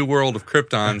whole new world of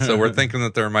Krypton. So we're thinking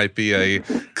that there might be a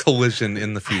collision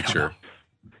in the future.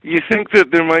 You think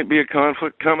that there might be a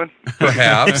conflict coming?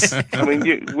 Perhaps. I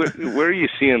mean, where are you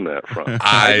seeing that from?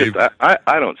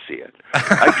 I don't see it.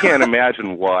 I can't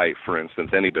imagine why, for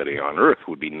instance, anybody on Earth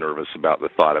would be nervous about the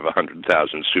thought of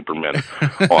 100,000 Supermen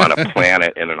on a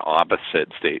planet in an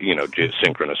opposite state,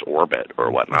 geosynchronous orbit or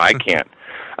whatnot. I can't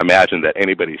imagine that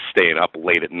anybody's staying up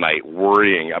late at night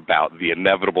worrying about the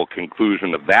inevitable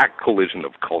conclusion of that collision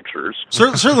of cultures.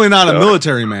 Certainly not a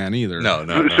military man either. No.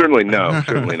 Certainly not.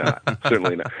 Certainly not.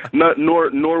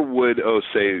 Nor would, a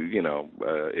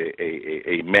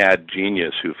mad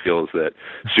genius who feels that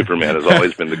Superman has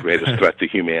always been the greatest threat to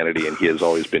humanity and he has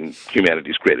always been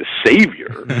humanity's greatest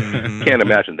savior. Can't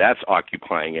imagine that's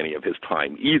occupying any of his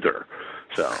time either.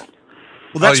 So,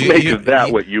 well, that's make of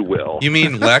that what you will. You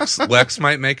mean Lex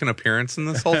might make an appearance in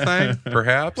this whole thing?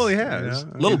 Perhaps. Well, he has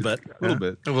a little bit.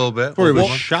 Before he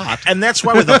was shot. And that's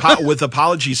why, with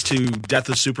apologies to Death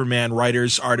of Superman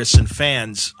writers, artists, and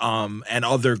fans, and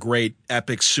other great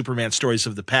epic Superman stories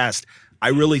of the past, I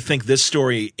really think this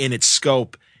story, in its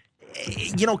scope,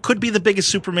 could be the biggest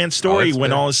Superman story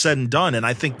when all is said and done. And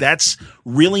I think that's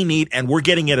really neat. And we're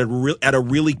getting it at a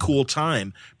really cool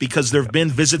time because there have been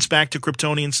visits back to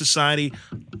Kryptonian society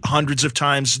hundreds of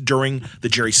times during the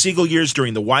Jerry Siegel years,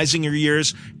 during the Weisinger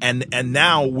years. And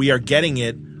now we are getting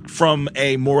it from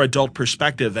a more adult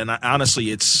perspective. And honestly,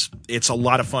 it's a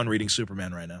lot of fun reading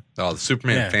Superman right now. Oh, the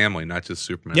Superman family, not just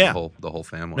Superman, the whole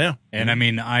family. Yeah. And I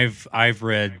mean, I've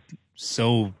read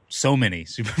so many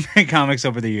Superman comics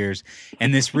over the years,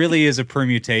 and this really is a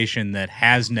permutation that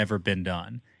has never been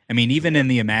done. I mean, even in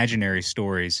the imaginary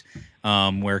stories,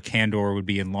 where Kandor would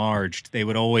be enlarged, they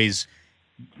would always,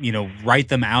 write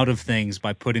them out of things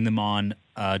by putting them on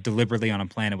deliberately on a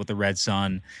planet with the red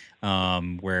sun,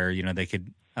 where they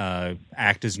could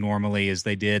act as normally as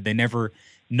they did.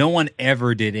 No one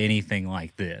ever did anything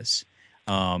like this.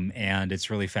 And it's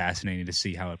really fascinating to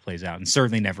see how it plays out, and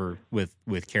certainly never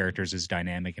with characters as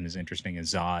dynamic and as interesting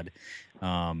as Zod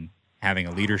having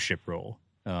a leadership role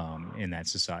in that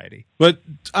society. But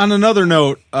on another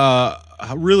note,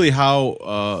 really,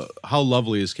 how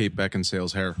lovely is Kate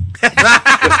Beckinsale's hair?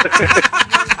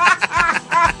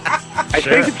 I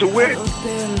think it's a wig.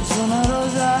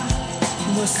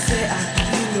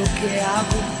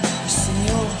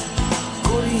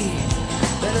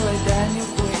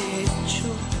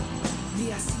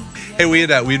 Hey,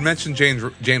 we'd mentioned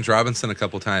James Robinson a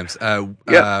couple times.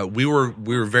 We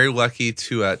were very lucky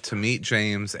to meet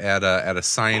James at a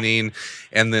signing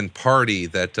and then party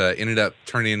that ended up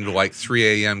turning into like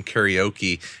 3 a.m.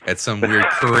 karaoke at some weird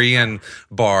Korean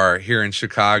bar here in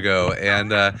Chicago,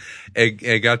 and I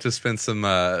got to spend some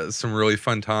really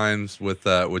fun times with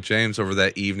James over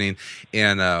that evening.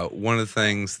 And one of the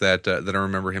things that I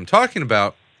remember him talking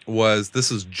about was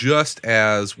this is just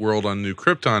as World on New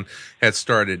Krypton had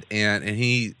started, and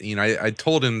he, I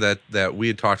told him that we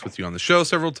had talked with you on the show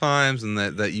several times, and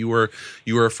that you were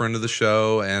a friend of the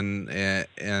show, and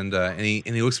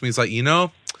he looks at me, he's like,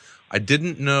 I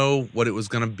didn't know what it was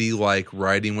going to be like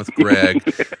writing with Greg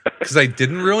because I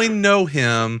didn't really know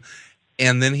him,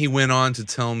 and then he went on to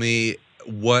tell me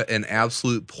what an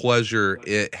absolute pleasure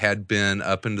it had been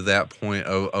up into that point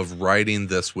of writing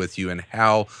this with you, and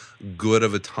how good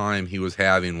of a time he was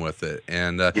having with it.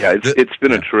 And it's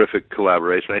been a terrific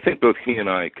collaboration. I think both he and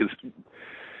I, because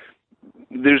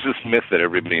there's this myth that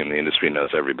everybody in the industry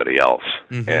knows everybody else,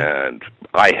 and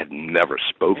I had never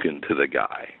spoken to the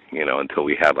guy, until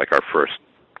we had like our first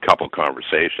couple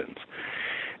conversations.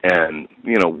 And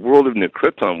World of New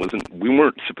Krypton we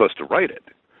weren't supposed to write it.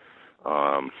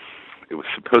 It was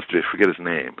supposed to be, I forget his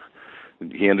name.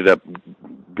 He ended up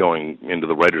going into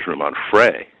the writer's room on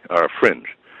Fringe,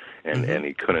 and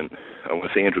he couldn't, I want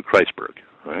to say Andrew Kreisberg,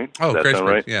 right? Oh, does that sound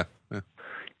right? Yeah.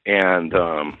 And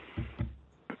the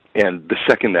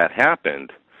second that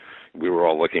happened, we were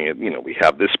all looking at, we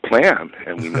have this plan,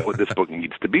 and we know what this book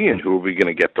needs to be, and who are we going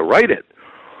to get to write it?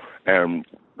 And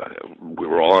we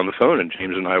were all on the phone, and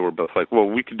James and I were both like, well,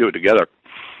 we could do it together.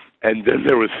 And then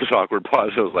there was this awkward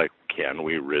pause. I was like, can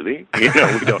we really? We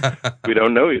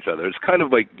don't know each other. It's kind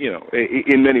of like,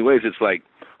 in many ways, it's like,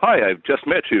 hi, I've just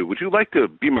met you. Would you like to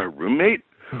be my roommate?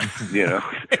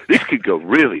 This could go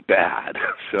really bad.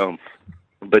 So,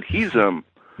 but he's I'm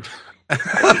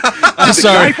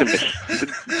sorry.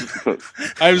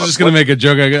 I was just going to make a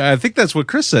joke. I think that's what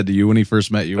Chris said to you when he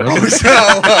first met you.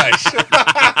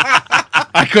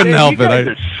 I couldn't help it. You guys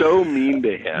it. are so mean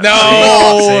to him.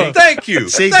 No, thank you.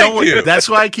 Thank you. That's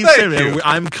why I keep saying it.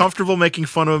 I'm comfortable making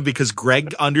fun of him because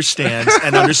Greg understands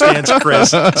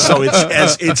Chris. So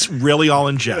it's really all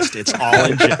in jest. It's all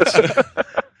in jest.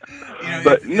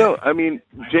 But no, I mean,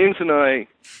 James and I,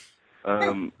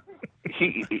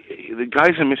 the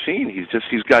guy's a machine.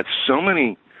 He's got so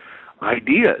many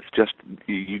ideas. Just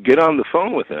you get on the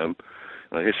phone with him.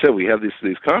 Like I said, we have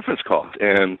these conference calls,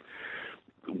 and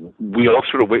we all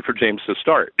sort of wait for James to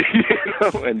start,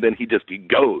 and then he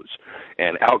goes,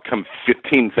 and out come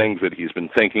 15 things that he's been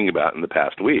thinking about in the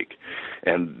past week,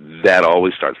 and that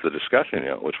always starts the discussion.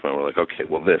 At which point we're like, okay,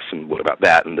 well, this, and what about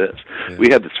that, and this. Yeah. We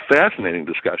had this fascinating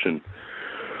discussion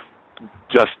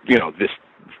just this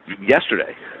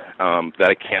yesterday. That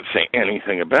I can't say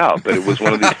anything about, but it was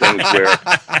one of these things where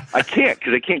I can't,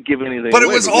 because I can't give anything but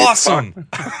away. It was awesome.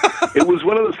 It was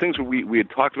one of those things where we had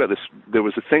talked about this. There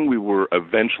was a thing we were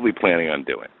eventually planning on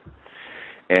doing,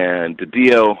 and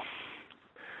DiDio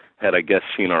had, I guess,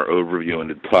 seen our overview and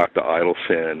had talked to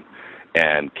Idelson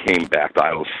and came back to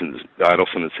Idelson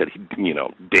and said,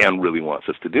 Dan really wants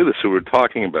us to do this. So we were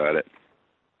talking about it,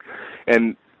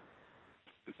 and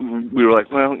we were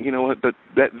like, well, you know what, but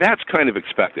that's kind of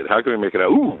expected. How can we make it out?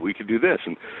 Ooh, we could do this.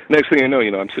 And next thing I know,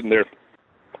 I'm sitting there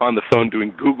on the phone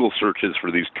doing Google searches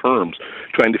for these terms,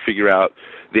 trying to figure out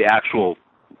the actual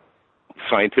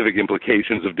scientific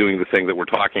implications of doing the thing that we're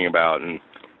talking about and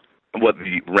what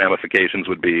the ramifications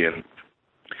would be, and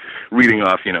reading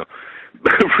off,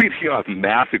 reading off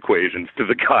math equations to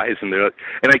the guys, and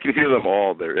I can hear them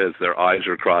all. Their eyes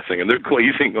are crossing and they're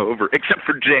glazing over, except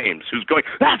for James, who's going,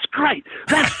 "That's great,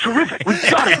 that's terrific, we've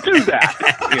got to do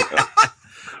that."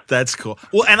 That's cool.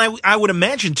 Well, and I would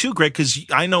imagine too, Greg, because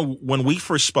I know when we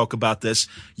first spoke about this,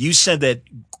 you said that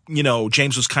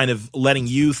James was kind of letting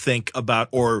you think about,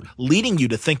 or leading you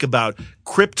to think about,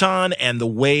 Krypton and the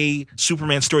way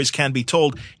Superman stories can be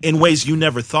told in ways you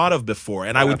never thought of before.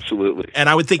 And absolutely. And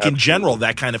I would think in general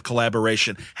that kind of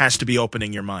collaboration has to be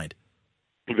opening your mind.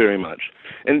 Very much.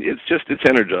 And it's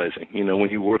energizing. When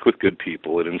you work with good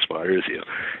people, it inspires you,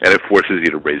 and it forces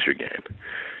you to raise your game.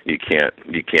 You can't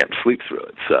sleep through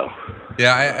it. So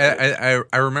yeah,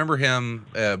 I remember him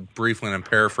briefly, and I'm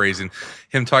paraphrasing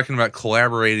him talking about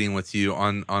collaborating with you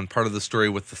on part of the story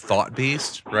with the Thought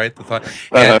Beast, right? The Thought,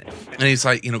 and he's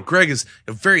like, Greg is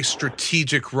a very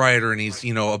strategic writer, and he's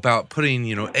about putting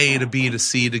A to B to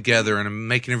C together and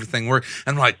making everything work.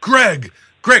 And I'm like, Greg,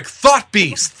 Thought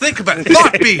Beast. Think about it,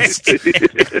 Thought Beast.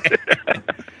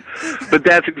 But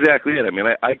that's exactly it. I mean,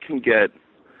 I can get.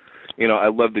 I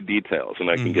love the details, and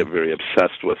I can get very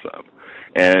obsessed with them,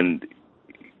 and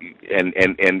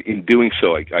in doing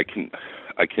so, I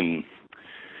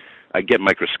get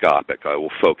microscopic. I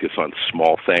will focus on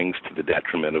small things to the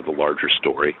detriment of the larger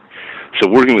story. So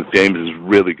working with James is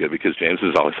really good, because James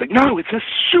is always like, "No, it's a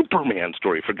Superman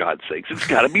story, for God's sakes. It's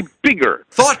got to be bigger."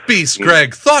 Thought Beast,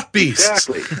 Greg. Thought Beast.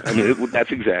 Exactly. I mean,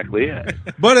 that's exactly it.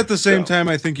 But at the same time,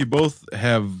 I think you both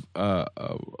have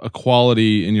a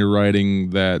quality in your writing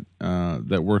that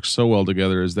works so well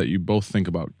together, is that you both think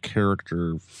about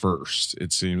character first,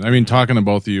 it seems. I mean, talking to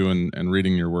both of you and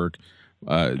reading your work,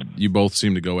 you both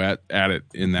seem to go at it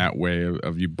in that way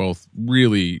of you both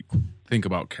really think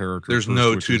about character. There's first,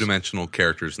 no two-dimensional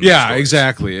characters in yeah, the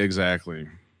exactly.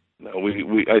 No,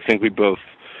 I think we're both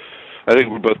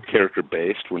character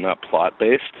based. We're not plot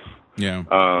based. Yeah.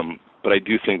 But I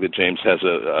do think that James has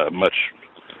a much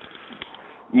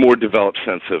more developed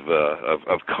sense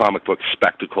of comic book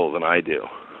spectacle than I do.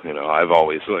 I've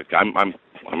always I'm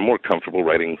more comfortable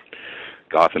writing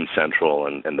Gotham Central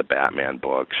and the Batman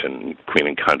books and Queen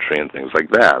and Country and things like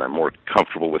that. I'm more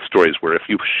comfortable with stories where if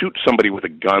you shoot somebody with a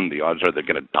gun, the odds are they're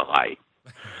going to die.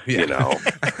 Yeah.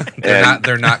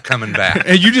 They're not coming back.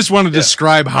 And you just want to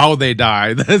describe how they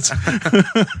die. That's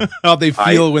how they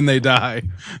feel when they die.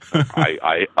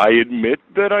 I admit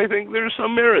that I think there's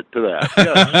some merit to that.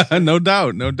 Yes. No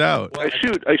doubt. I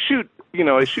shoot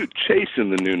Chase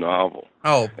in the new novel.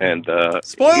 Oh, and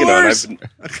spoilers!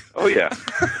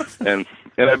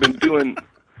 And I've been doing,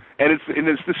 and it's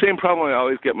the same problem I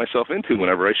always get myself into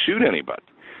whenever I shoot anybody,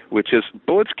 which is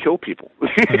bullets kill people.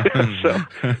 so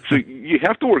you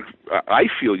have to work. I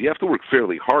feel you have to work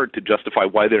fairly hard to justify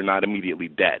why they're not immediately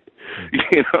dead.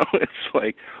 It's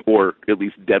like, or at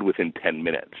least dead within 10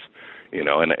 minutes.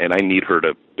 And I need her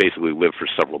to basically live for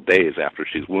several days after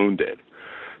she's wounded.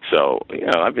 So,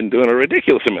 I've been doing a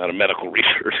ridiculous amount of medical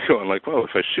research, going like, well,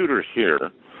 if I shoot her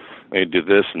here, I do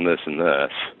this and this and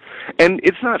this. And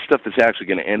it's not stuff that's actually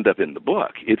going to end up in the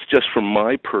book. It's just for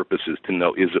my purposes to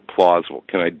know, is it plausible?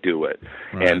 Can I do it?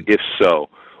 Right. And if so,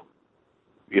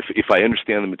 if I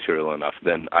understand the material enough,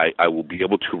 then I will be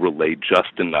able to relay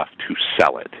just enough to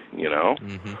sell it,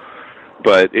 Mm-hmm.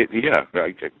 But, I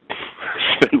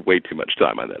spend way too much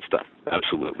time on that stuff.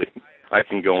 Absolutely. I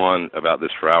can go on about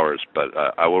this for hours, but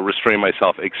I will restrain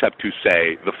myself except to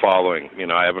say the following.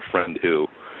 I have a friend who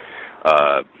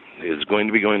is going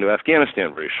to be going to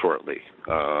Afghanistan very shortly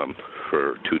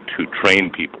to train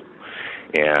people.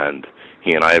 And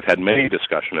he and I have had many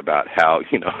discussion about how,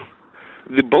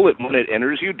 the bullet, when it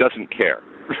enters you, doesn't care.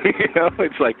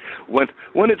 It's like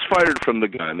when it's fired from the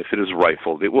gun, if it is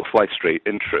rifled, it will fly straight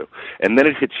and true. And then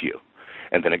it hits you.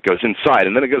 And then it goes inside.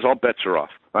 And then it goes, all bets are off.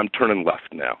 I'm turning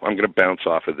left now. I'm going to bounce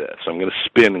off of this. I'm going to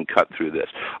spin and cut through this.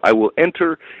 I will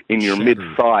enter in your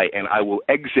mid-thigh, and I will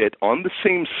exit on the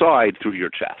same side through your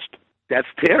chest. That's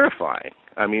terrifying.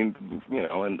 I mean,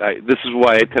 this is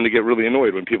why I tend to get really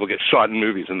annoyed when people get shot in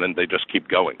movies and then they just keep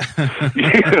going.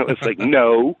 It's like,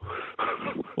 no.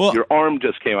 Well, your arm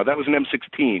just came out. That was an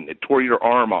M16. It tore your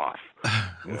arm off.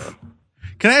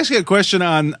 Can I ask you a question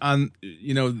on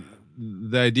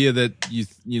the idea that you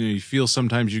feel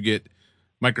sometimes you get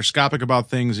microscopic about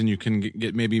things and you can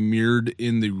get maybe mirrored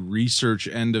in the research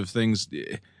end of things.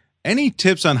 Any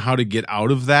tips on how to get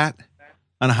out of that,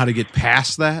 on how to get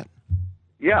past that?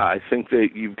 Yeah, I think that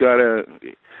you've got to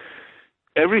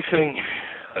everything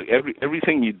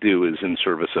you do is in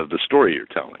service of the story you're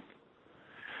telling.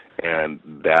 And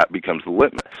that becomes the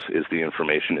litmus. Is the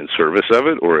information in service of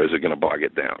it, or is it going to bog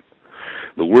it down?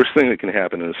 The worst thing that can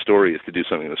happen in a story is to do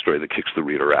something in a story that kicks the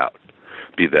reader out,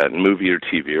 be that movie or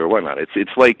TV or whatnot.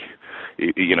 It's like,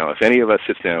 if any of us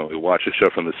sits down and we watch a show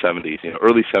from the 70s,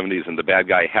 early 70s, and the bad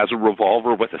guy has a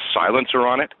revolver with a silencer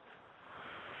on it,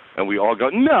 and we all go,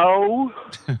 no,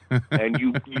 and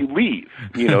you leave.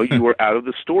 You are out of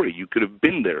the story. You could have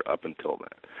been there up until then.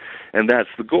 And that's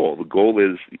the goal. The goal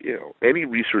is, any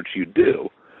research you do,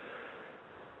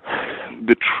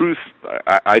 the truth,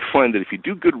 I find that if you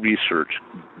do good research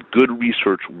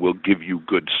will give you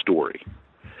good story.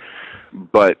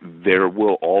 But there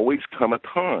will always come a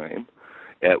time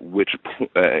at which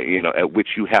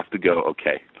you have to go,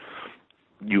 okay,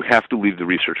 you have to leave the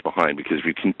research behind, because if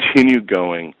you continue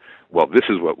going, well, this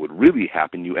is what would really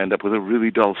happen, you end up with a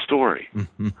really dull story.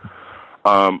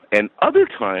 And other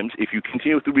times, if you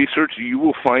continue with the research, you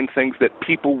will find things that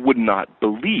people would not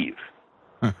believe.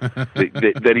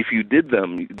 that if you did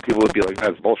them, people would be like,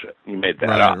 that's bullshit. You made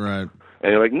that up. Right.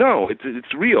 And you're like, no,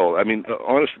 it's real. I mean,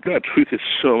 honest to God, truth is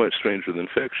so much stranger than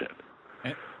fiction.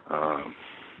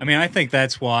 I think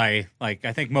that's why, I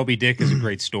think Moby Dick is a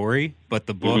great story, but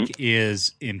the book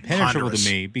is impenetrable to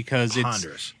me because he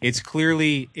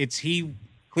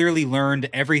clearly learned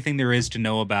everything there is to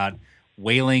know about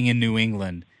whaling in New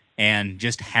England and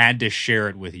just had to share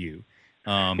it with you.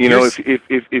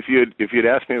 If you'd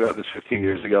asked me about this 15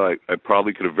 years ago, I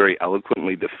probably could have very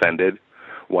eloquently defended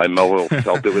why Melville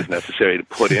felt it was necessary to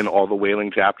put in all the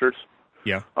whaling chapters.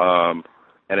 Yeah. And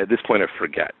at this point, I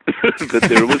forget that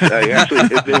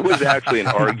there was actually an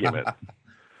argument.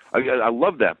 I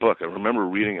love that book. I remember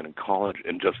reading it in college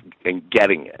and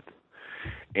getting it.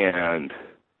 And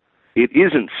it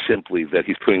isn't simply that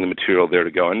he's putting the material there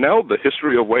to go, and now the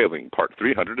history of whaling, part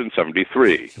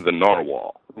 373, the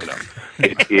narwhal.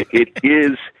 It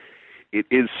is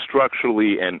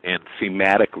structurally and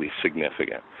thematically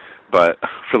significant, but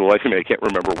for the life of me, I can't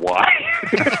remember why.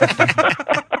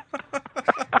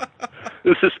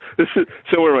 This is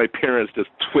somewhere my parents just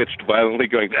twitched violently,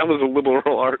 going, "That was a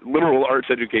liberal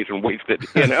arts education wasted."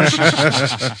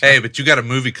 Hey, but you got a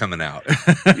movie coming out.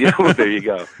 Yeah, well, there you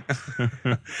go.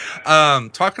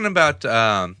 Talking about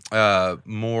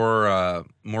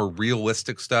more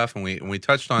realistic stuff, and we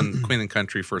touched on Queen and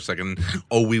Country for a second.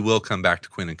 Oh, we will come back to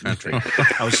Queen and Country.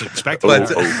 I was expecting. We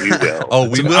will. Oh,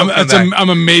 we will. I'm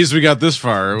amazed we got this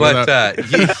far. But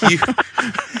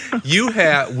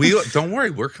don't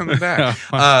worry, we're coming back.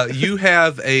 You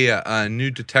have a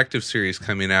new detective series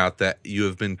coming out that you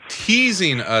have been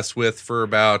teasing us with for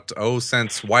about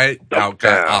since Whiteout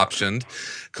got optioned,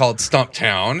 called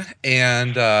Stumptown,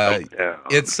 and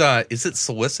is it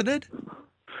solicited?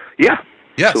 Yeah.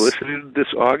 Yes. Solicited this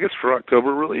August for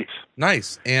October release.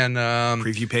 Nice. And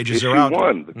preview pages issue are out.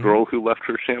 1, the girl who left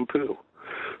her shampoo.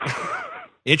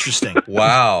 Interesting.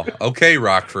 Wow. Okay,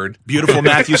 Rockford. Beautiful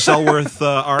Matthew Selworth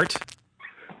art.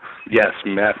 Yes,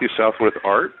 Matthew Southworth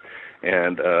art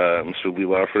and Mr. Lee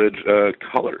Lawfridge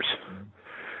colors.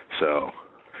 So,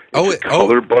 it's a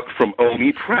color book from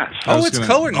Omi Press. It's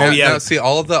colored now. Oh, yeah. Now, see,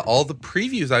 all the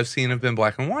previews I've seen have been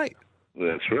black and white.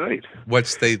 That's right.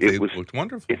 They looked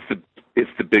wonderful. It's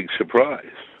the big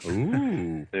surprise.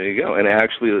 Ooh. There you go. And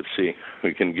actually, let's see.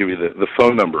 We can give you the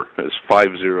phone number. It's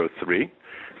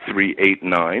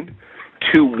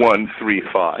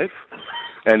 503-389-2135.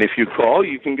 And if you call,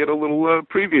 you can get a little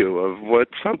preview of what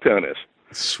Stumptown is.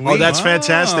 Sweet. Oh, that's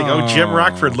fantastic. Oh, Jim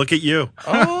Rockford, look at you.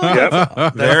 Oh.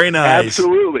 Yep. Very nice.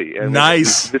 Absolutely. And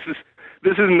nice. This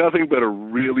This is nothing but a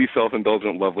really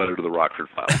self-indulgent love letter to the Rockford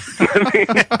Files.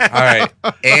 All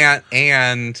right,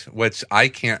 and which I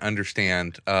can't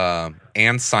understand.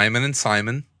 And Simon and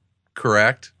Simon,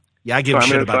 correct? Yeah, I give a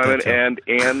shit about that too.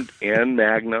 And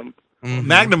Magnum. Mm-hmm.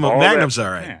 Magnum's all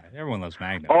right. Yeah, everyone loves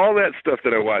Magnum. All that stuff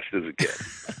that I watched as a kid.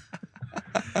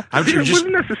 It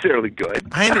wasn't necessarily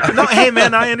good. Hey,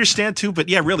 man, I understand too. But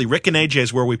yeah, really, Rick and AJ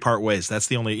is where we part ways. That's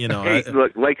the only, Hey,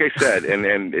 look, like I said,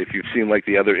 and if you've seen like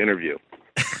the other interview,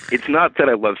 it's not that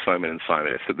I love Simon and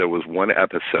Simon. It's that there was one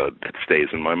episode that stays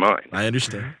in my mind. I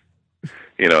understand.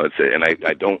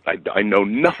 I know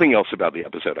nothing else about the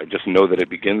episode. I just know that it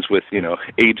begins with,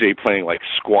 AJ playing like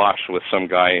squash with some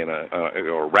guy in a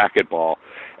racquetball,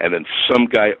 and then some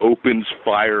guy opens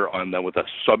fire on them with a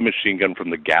submachine gun from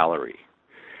the gallery,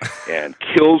 and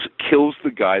kills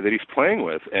the guy that he's playing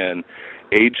with. And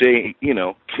AJ,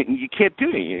 you can't do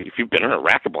anything. If you've been in a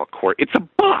racquetball court, it's a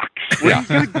box. Where are you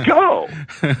going to go?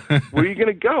 Where are you going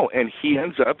to go? And he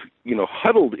ends up,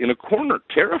 huddled in a corner,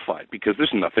 terrified, because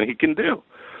there's nothing he can do.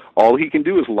 All he can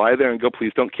do is lie there and go,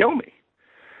 please don't kill me.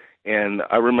 And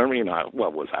I remember,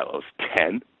 what was I? I was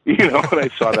 10, when I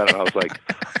saw that, and I was like,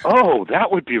 oh,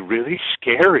 that would be really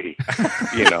scary,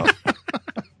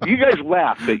 You guys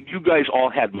laugh that you guys all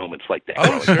had moments like that.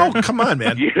 Oh, sure. Oh, come on,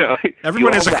 man.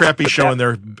 Everyone has a crappy show in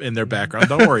their background.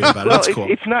 Don't worry about it. That's cool.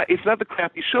 It's not the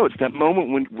crappy show. It's that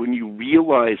moment when you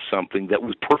realize something that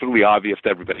was perfectly obvious to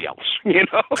everybody else.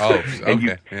 Oh,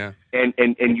 okay.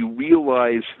 And you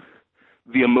realize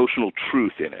the emotional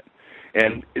truth in it.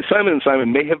 And Simon and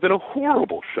Simon may have been a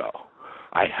horrible show.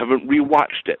 I haven't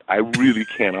rewatched it. I really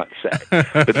cannot say.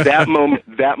 But that moment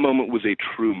was a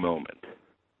true moment.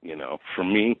 For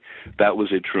me, that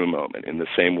was a true moment in the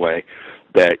same way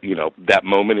that, that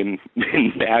moment in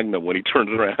Magnum when he turns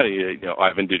around,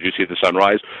 Ivan, did you see the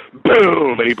sunrise?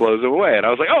 Boom! And he blows him away. And I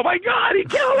was like, oh my God, he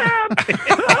killed him!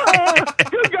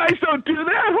 You guys don't do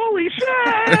that! Holy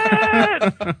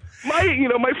shit!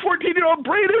 My 14-year-old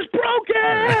brain is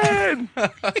broken!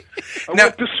 I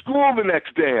went to school the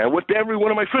next day. I went to every one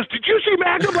of my friends. Did you see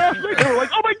Magnum last night? They were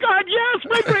like, oh my God, yes!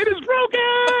 My brain is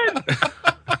broken!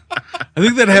 I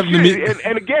think that happened to me.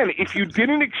 And again, if you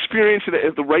didn't experience it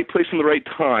at the right place and the right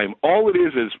time, all it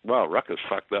is, wow, Rucka's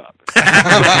fucked up.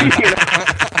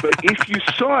 But if you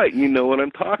saw it, you know what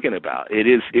I'm talking about. It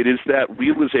is that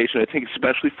realization, I think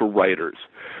especially for writers,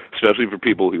 especially for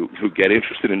people who get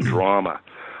interested in drama,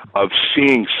 of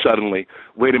seeing suddenly,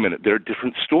 wait a minute, there are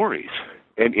different stories,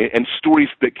 and stories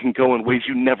that can go in ways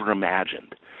you never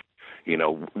imagined.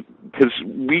 Because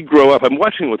we grow up, I'm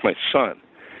watching it with my son.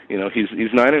 He's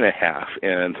 9.5,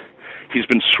 and he's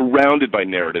been surrounded by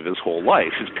narrative his whole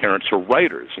life. His parents are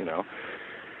writers,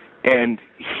 and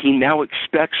he now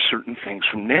expects certain things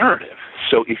from narrative.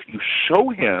 So if you show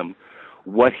him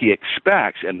what he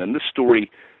expects, and then the story,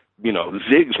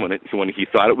 zigs when he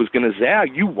thought it was going to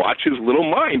zag, you watch his little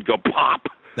mind go pop.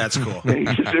 That's cool. And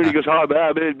he sits there and he goes, oh,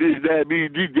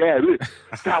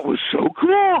 that was so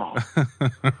cool.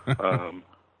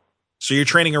 So you're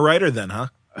training a writer then, huh?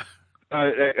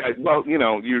 Well,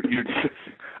 you're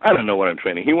I don't know what I'm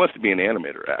training. He wants to be an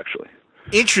animator, actually.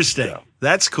 Interesting. So,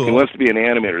 that's cool. He wants to be an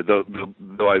animator,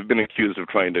 though I've been accused of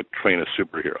trying to train a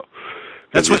superhero.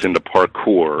 He's into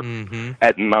parkour. Mm-hmm.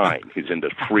 At 9, he's into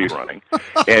free running,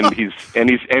 and he's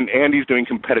doing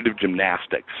competitive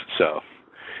gymnastics. So,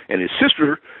 and his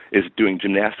sister is doing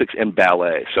gymnastics and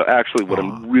ballet. So actually, what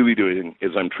I'm really doing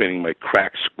is I'm training my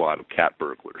crack squad of cat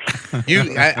burglars.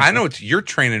 I know you're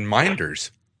training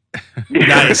minders.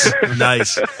 Nice.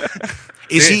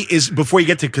 Is before you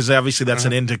get to, because obviously that's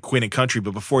an end to Queen and Country,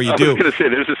 but before you do, I was going to say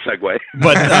there's a segue.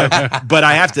 But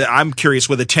I'm curious,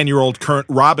 with a 10-year-old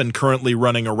Robin currently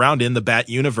running around in the Bat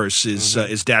universe,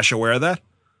 is Dash aware of that?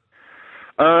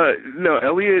 No,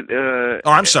 Elliot.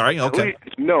 I'm sorry. Okay.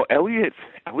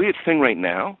 Elliot's thing right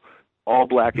now, all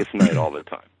Blackest Night all the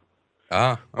time.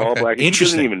 Okay. All Black. He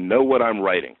doesn't even know what I'm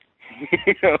writing.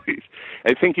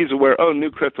 I think he's aware. Oh,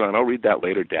 new Krypton. I'll read that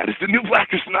later, Dad. Is the new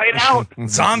Blackest Night out?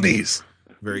 Zombies.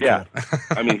 Very cool.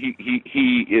 I mean,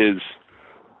 he is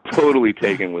totally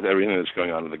taken with everything that's going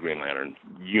on in the Green Lantern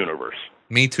universe.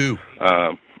 Me too.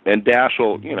 And Dash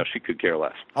will, she could care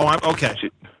less. Oh, I'm okay.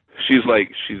 She's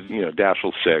Dash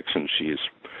will 6, and she's,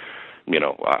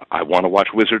 I want to watch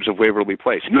Wizards of Waverly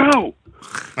Place. No.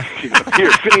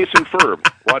 Here, Phineas and Ferb.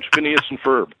 Watch Phineas and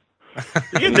Ferb.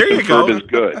 Yeah, there you go. Ferb is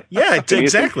good. Yeah,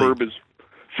 exactly.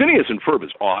 Phineas and Ferb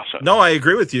is awesome. No, I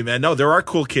agree with you, man. No, there are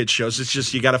cool kids shows. It's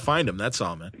just you got to find them. That's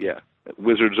all, man. Yeah,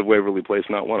 Wizards of Waverly Place,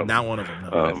 not one of them. Not one of them.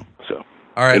 No. So,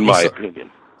 all right. In my opinion.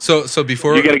 So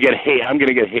before you're gonna get hate, I'm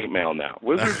gonna get hate mail now.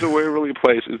 Wizards of Waverly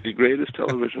Place is the greatest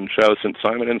television show since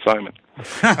Simon and Simon.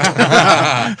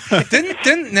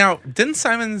 didn't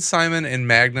Simon and Simon and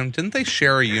Magnum, didn't they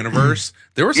share a universe?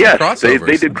 There were some crossovers.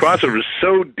 They did crossovers.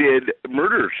 So did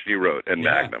Murder, She Wrote, and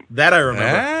Magnum. That I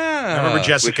remember. Ah. I remember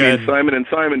Jessica. Which means Simon and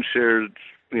Simon shared,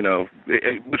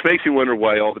 which makes you wonder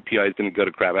why all the PIs didn't go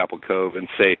to Crabapple Cove and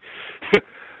say,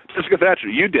 Jessica Thatcher,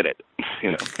 you did it.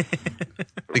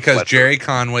 Because Jerry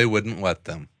Conway wouldn't let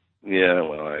them. Yeah,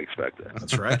 well, I expect that.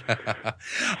 That's right.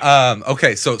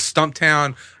 Okay, so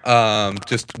Stumptown,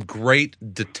 just great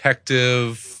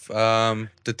detective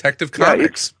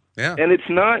comics. Yeah. And it's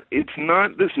not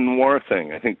this noir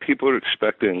thing. I think people are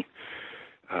expecting.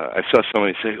 I saw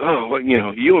somebody say, "Oh, well,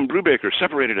 you and Brubaker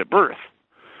separated at birth,"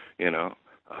 and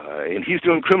he's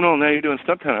doing Criminal, and now you're doing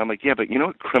Stumptown. I'm like, yeah, but you know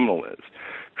what Criminal is?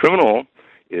 Criminal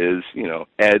is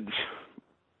Ed's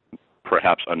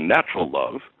perhaps unnatural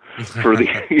love for the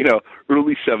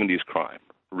early 70s crime.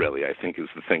 Really, I think is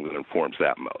the thing that informs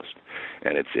that most,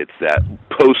 and it's that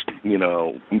post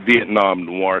Vietnam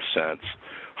noir sense,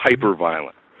 hyper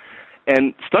violent.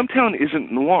 And Stumptown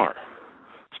isn't noir.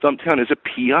 Stumptown is a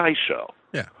PI show.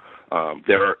 Yeah.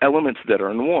 There are elements that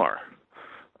are noir,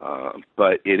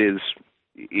 but it is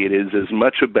as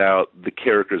much about the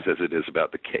characters as it is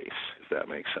about the case. If that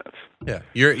makes sense. Yeah.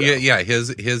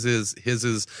 His is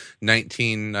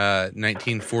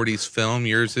 1940s film.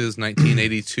 Yours is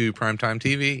 1982 primetime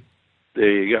TV.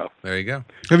 There you go.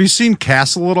 Have you seen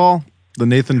Castle at all? The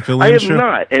Nathan Fillion I have show?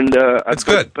 not, and it's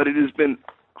good, but it has been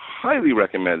highly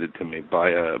recommended to me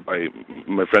by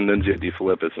my friend Nunzio De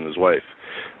Filippis and his wife,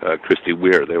 Christy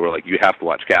Weir. They were like, you have to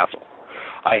watch Castle.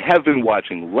 I have been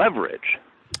watching Leverage.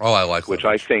 Oh, I like which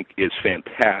Leverage. I think is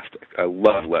fantastic. I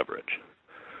love Leverage.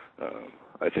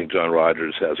 I think John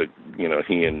Rogers has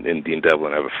he and Dean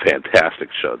Devlin have a fantastic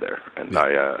show there, and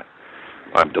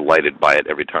I'm delighted by it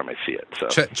every time I see it.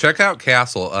 So check out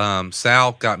Castle.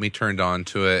 Sal got me turned on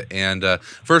to it, and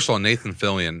first of all, Nathan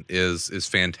Fillion is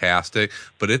fantastic,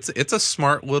 but it's a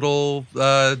smart little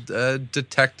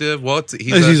detective. Well,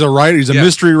 he's a writer. He's a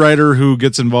mystery writer who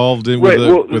gets involved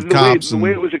with cops. The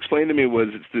way it was explained to me was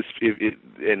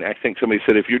and I think somebody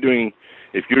said if you're doing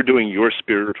your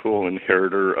spiritual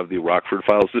inheritor of the Rockford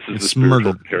Files, this is the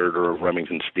spiritual inheritor of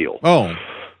Remington Steele. Oh.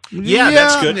 Yeah,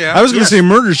 that's good. Yeah. I was going to say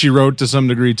Murder, She Wrote to some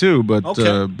degree too, but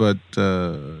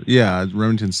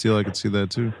Remington Steele, I could see that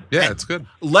too. Yeah, it's good.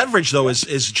 Leverage though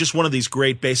is just one of these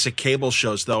great basic cable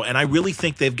shows though, and I really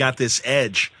think they've got this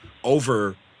edge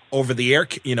over the air,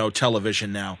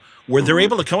 television now, where they're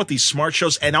able to come with these smart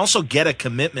shows and also get a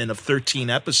commitment of 13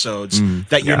 episodes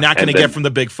that you're not going to get from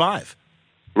the Big Five.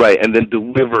 Right, and then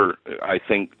deliver. I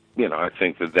think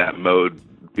that mode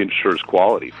ensures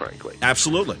quality, frankly.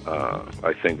 Absolutely.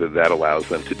 I think that allows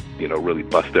them to, really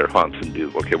bust their humps and do,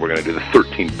 okay, we're going to do the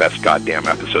 13 best goddamn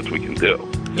episodes we can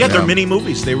do. Yeah, they're mini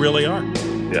movies. They really are.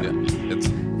 Yeah.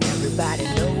 Everybody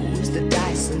knows the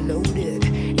dice are loaded.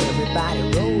 Everybody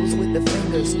rolls with the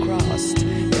fingers crossed.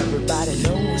 Everybody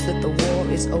knows that the war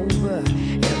is over.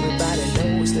 Everybody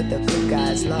knows that the good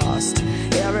guys lost.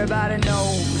 Everybody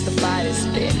knows the fight is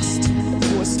fixed. The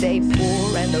poor stay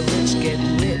poor and the rich get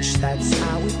rich. That's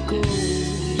how it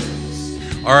goes.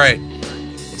 All right,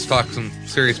 let's talk some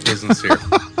serious business here.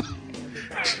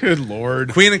 Good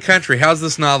Lord. Queen and Country, how's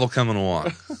this novel coming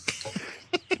along?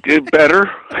 Good, better.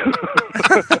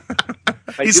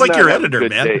 He's like your editor,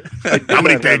 man. How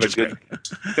many pages?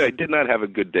 I did not have a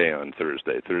good day on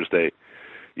Thursday.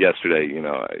 Yesterday,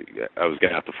 I was going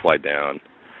to have to fly down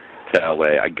to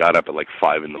L.A. I got up at like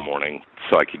 5 in the morning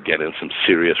so I could get in some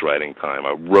serious writing time.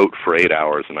 I wrote for 8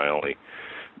 hours, and I only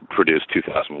produced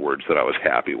 2,000 words that I was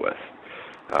happy with,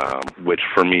 which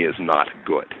for me is not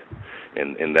good.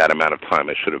 In that amount of time,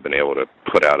 I should have been able to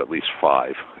put out at least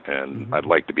 5, and I'd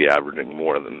like to be averaging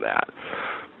more than that.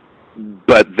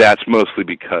 But that's mostly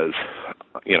because,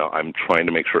 I'm trying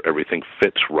to make sure everything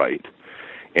fits right,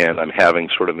 and I'm having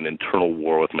sort of an internal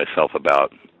war with myself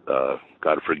about,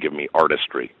 God forgive me,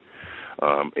 artistry.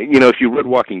 If you read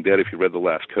Walking Dead, if you read the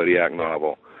last Kodiak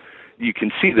novel, you can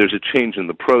see there's a change in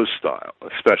the prose style,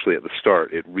 especially at the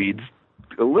start. It reads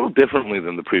a little differently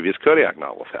than the previous Kodiak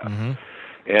novels have. Mm-hmm.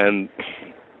 And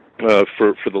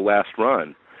for the last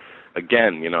run,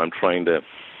 again, I'm trying to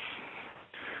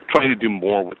do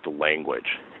more with the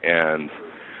language, and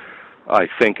I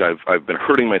think I've been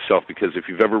hurting myself because if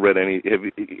you've ever read any of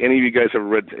you guys ever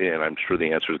read, and I'm sure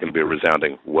the answer is going to be a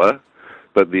resounding what,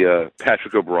 but the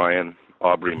Patrick O'Brien,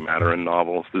 Aubrey Maturin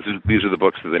novels. These are the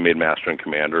books that they made Master and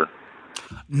Commander.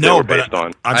 No, but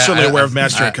I'm certainly aware of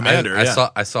Master and Commander.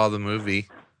 I saw the movie.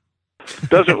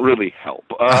 Doesn't really help.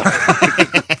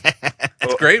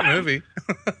 It's great movie.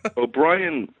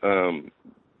 O'Brien,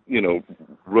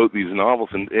 wrote these novels,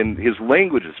 and his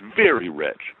language is very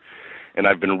rich, and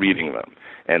I've been reading them,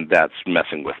 and that's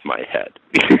messing with my head,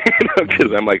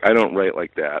 because I'm like, I don't write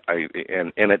like that.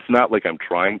 And it's not like I'm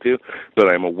trying to, but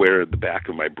I'm aware at the back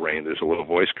of my brain there's a little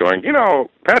voice going,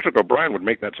 Patrick O'Brien would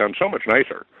make that sound so much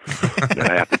nicer. And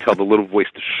I have to tell the little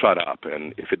voice to shut up,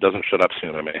 and if it doesn't shut up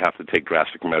soon, I may have to take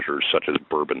drastic measures such as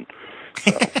bourbon.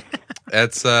 So.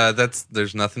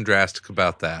 There's nothing drastic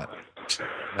about that.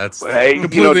 That's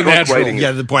completely natural.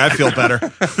 Yeah, boy, I feel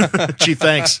better. Gee,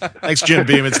 thanks, Jim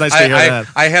Beam. It's nice to hear that.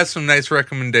 I have some nice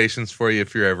recommendations for you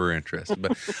if you're ever interested.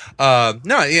 But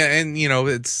no, yeah, and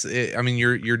you're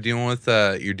dealing with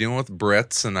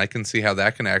Brits, and I can see how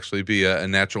that can actually be a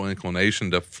natural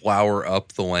inclination to flower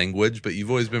up the language. But you've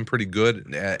always been pretty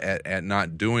good at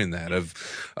not doing that.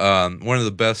 One of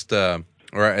the best.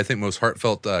 Or I think most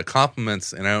heartfelt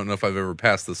compliments, and I don't know if I've ever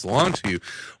passed this along to you.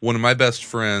 One of my best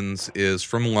friends is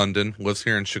from London, lives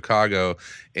here in Chicago,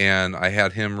 and I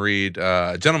had him read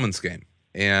Gentleman's Game.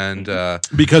 And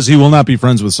because he will not be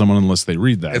friends with someone unless they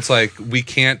read that. It's like we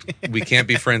can't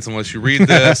be friends unless you read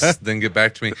this, then get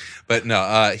back to me. But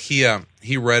no, he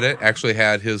read it. Actually,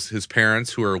 had his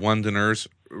parents, who are Londoners,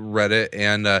 read it,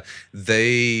 and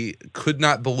they could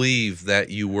not believe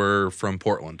that you were from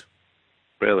Portland.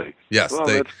 Really? Yes. Well,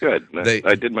 that's good.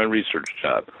 I did my research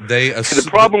job. The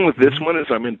problem with this one is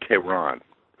I'm in Tehran.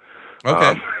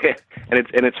 Okay. And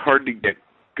it's hard to get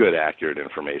good, accurate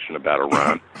information about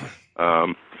Iran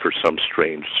for some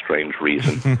strange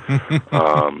reason.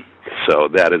 So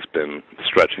that has been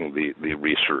stretching the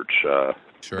research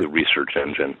the research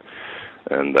engine,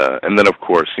 and then of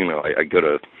course I go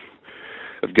to.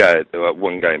 I've got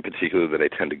one guy in particular that I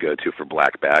tend to go to for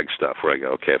black bag stuff, where I go,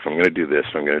 okay, if I'm going to do this,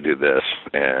 I'm going to do this,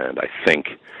 and I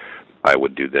think I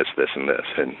would do this, this, and this.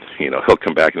 And, he'll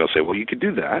come back and he'll say, well, you could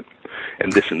do that,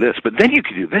 and this, but then you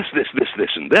could do this, this, this,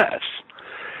 this, and this.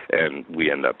 And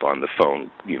we end up on the phone.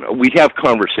 We have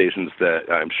conversations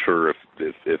that I'm sure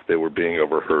if they were being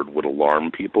overheard would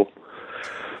alarm people.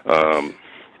 And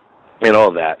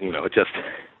all that,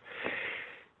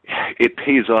 it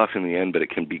pays off in the end, but it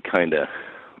can be kind of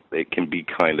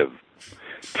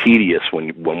tedious when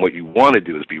what you want to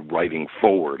do is be writing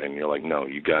forward, and you're like, no,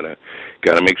 you gotta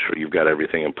make sure you've got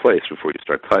everything in place before you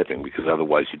start typing, because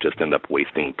otherwise you just end up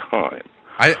wasting time.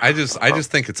 I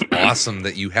just think it's awesome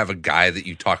that you have a guy that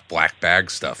you talk black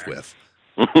bag stuff with.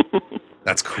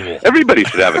 That's cool. Everybody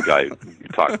should have a guy you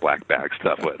talk black bag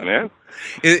stuff with, man.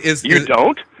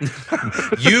 Don't?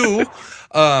 You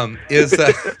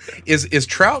is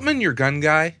Troutman your gun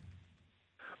guy?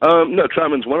 No,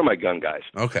 Troutman's one of my gun guys.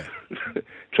 Okay.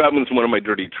 Troutman's one of my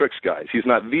dirty tricks guys. He's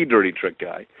not the dirty trick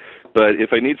guy, but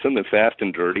if I need something fast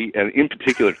and dirty, and in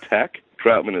particular tech,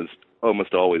 Troutman is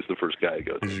almost always the first guy I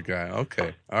go to. He's your guy.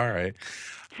 Okay. All right.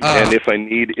 And if I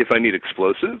need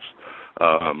explosives,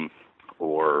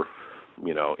 or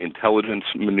intelligence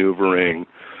maneuvering,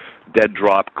 dead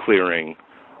drop clearing,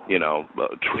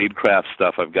 tradecraft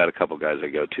stuff, I've got a couple guys I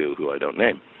go to who I don't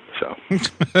name. So.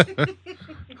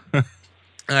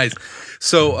 Nice.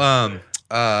 So,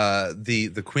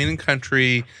 the Queen and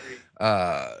Country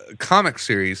comic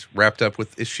series wrapped up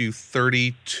with issue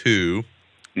 32.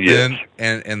 Yes.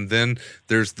 Then, and then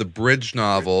there's the bridge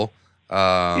novel.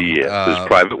 There's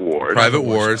Private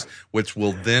Wars, which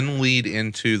will then lead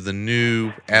into the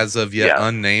new, as of yet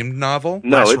unnamed novel.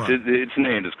 No, it's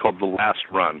named. It's called The Last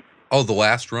Run. Oh, The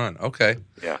Last Run. Okay.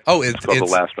 Yeah. Oh, it's called The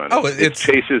Last Run. Oh, it's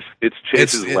Chase's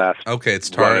last. Okay,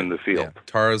 it's run in the field. Yeah,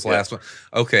 Tara's last one.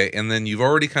 Okay, and then you've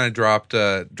already kind of dropped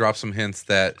some hints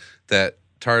that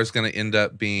Tara's going to end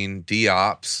up being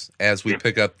D-Ops as we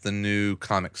pick up the new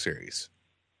comic series.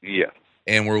 Yeah.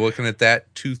 And we're looking at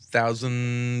that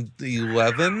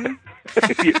 2011.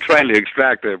 You're trying to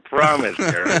extract a promise,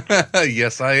 Aaron.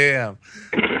 Yes, I am.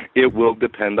 It will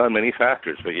depend on many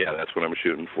factors, but yeah, that's what I'm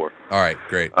shooting for. All right,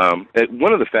 great.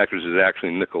 One of the factors is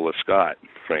actually Nicola Scott,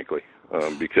 frankly,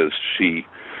 because she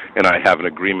and I have an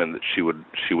agreement that she would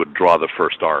draw the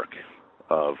first arc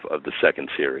of the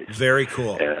second series. Very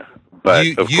cool. But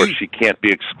of course, she can't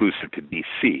be exclusive to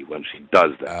DC when she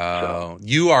does that. So.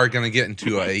 You are going to get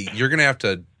into you're going to have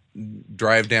to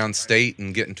drive downstate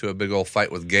and get into a big old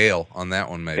fight with Gail on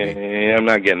that one, maybe. I'm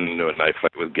not getting into a knife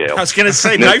fight with Gail. I was going to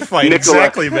say knife fight, Nicola,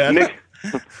 exactly, man.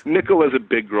 Nicola's a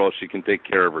big girl; she can take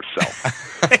care of herself.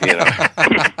 That's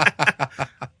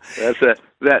not.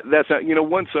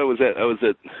 Once I was at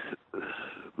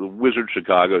the Wizard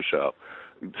Chicago show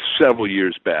several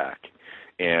years back,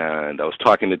 and I was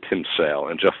talking to Tim Sale,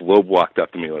 and Jeff Loeb walked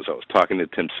up to me as I was talking to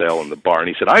Tim Sale in the bar, and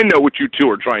he said, "I know what you two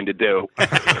are trying to do."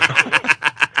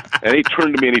 And he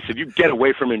turned to me and he said, "You get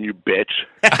away from him, you bitch.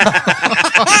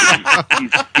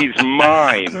 he's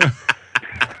mine."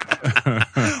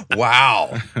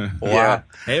 Wow. Yeah.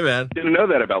 Hey, man. Didn't know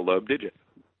that about Loeb, did you?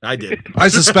 I did. I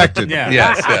suspected. Yeah.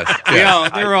 Yes.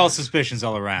 There were all suspicions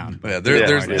all around. Yeah,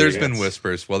 there's been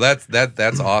whispers. Well,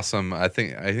 that's awesome. I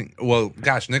think. Well,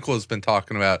 gosh, Nicola's been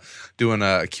talking about doing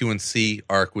a Q&C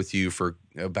arc with you for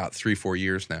about 3-4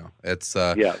 years now. It's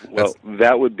yeah. Well,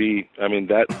 that would be. I mean,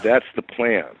 that's the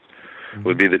plan.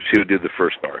 Would be that she would do the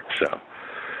first arc. So,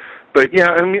 but yeah,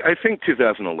 I mean, I think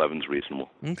 2011 is reasonable.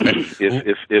 Okay.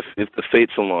 if the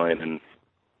fates align, and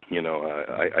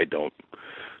I don't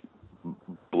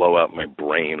blow out my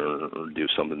brain or do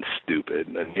something stupid,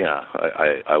 and yeah,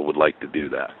 I would like to do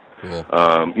that. Cool.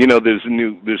 There's a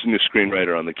new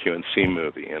screenwriter on the Q&C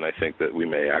movie, and I think that we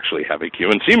may actually have a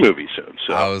Q&C movie soon.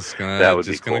 So I was gonna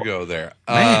go there.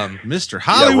 Mr.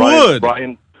 Hollywood,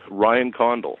 Ryan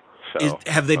Condal. So,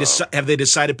 have they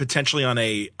decided potentially on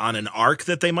an arc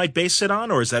that they might base it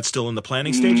on, or is that still in the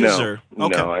planning stages? No,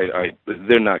 okay. no,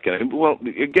 they're not going to. Well,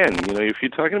 again, if you're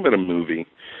talking about a movie,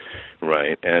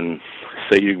 right, and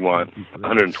say you want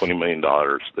 $120 million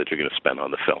that you're going to spend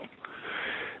on the film,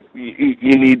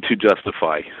 you need to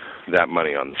justify that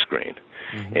money on the screen,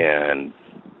 and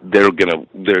they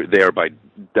are by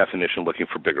definition looking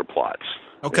for bigger plots.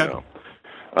 Okay.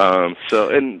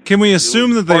 Can we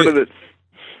assume that part of it?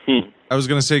 I was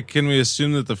going to say, can we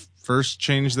assume that the first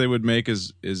change they would make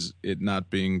is it not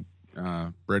being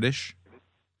British?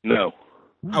 No.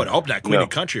 I would hope not. Queen and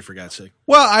Country, for God's sake.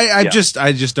 Well, I just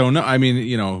don't know. I mean,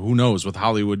 who knows? With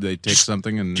Hollywood, they take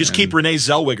something and keep Renee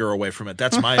Zellweger away from it.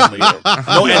 That's my only.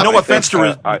 No offense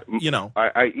to I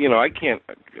can't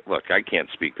look. I can't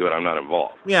speak to it. I'm not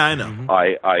involved. Yeah, I know.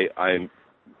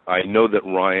 I know that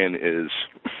Ryan is.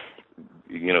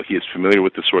 He is familiar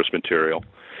with the source material.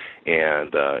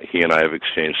 And he and I have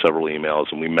exchanged several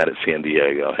emails, and we met at San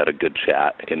Diego, had a good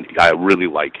chat, and I really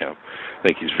like him. I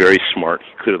think he's very smart.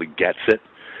 He clearly gets it,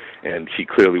 and he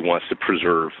clearly wants to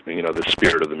preserve, the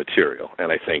spirit of the material.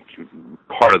 And I think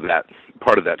part of that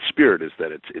spirit is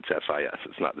that it's SIS,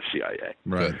 it's not the CIA.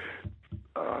 Right.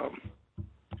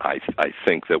 I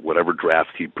think that whatever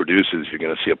draft he produces, you're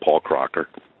going to see a Paul Crocker,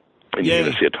 and you're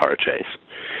going to see a Tara Chase.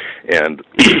 And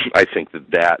I think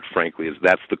that frankly,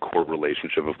 that's the core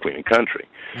relationship of Queen and Country.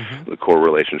 The core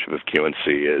relationship of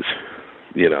Q&C is,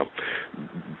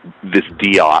 this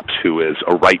Diops who is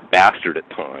a right bastard at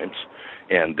times,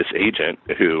 and this agent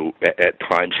who at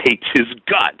times hates his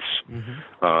guts,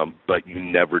 but you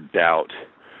never doubt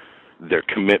their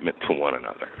commitment to one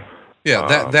another.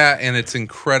 Yeah, that and it's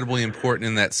incredibly important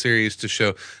in that series to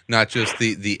show not just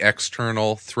the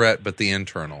external threat, but the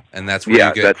internal, and that's where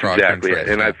you get that's Crocker exactly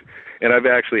and it. And I've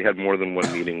actually had more than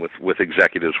one meeting with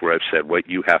executives where I've said, what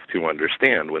you have to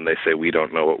understand when they say we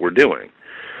don't know what we're doing.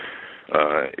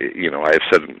 I've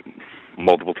said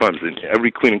multiple times that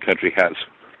every Queen and Country has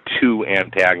two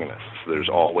antagonists. There's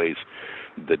always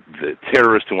the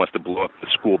terrorist who wants to blow up the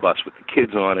school bus with the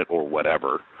kids on it or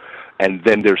whatever. And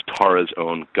then there's Tara's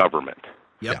own government.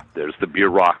 Yep. There's the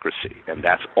bureaucracy, and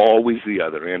that's always the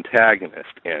other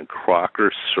antagonist. And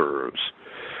Crocker serves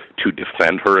to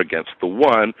defend her against the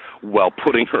one while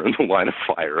putting her in the line of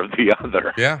fire of the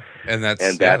other. Yeah, and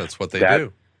that's what they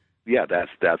do. Yeah,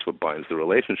 that's what binds the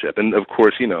relationship. And of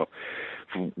course,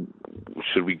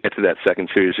 should we get to that second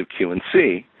series of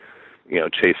Q&C,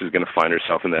 Chase is going to find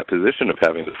herself in that position of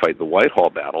having to fight the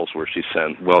Whitehall battles where she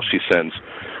sends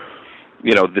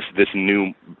this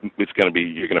new, it's going to be,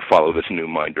 you're going to follow this new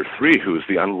Minder 3 who is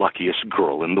the unluckiest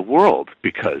girl in the world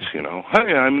because, hey,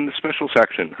 I'm in the special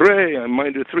section. Hooray, I'm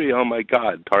Minder 3. Oh, my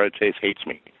God, Tara Chase hates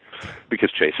me.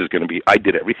 Because Chase is going to be, I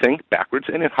did everything backwards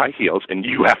and in high heels, and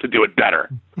you have to do it better.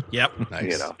 Yep.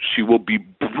 Nice. She will be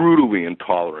brutally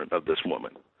intolerant of this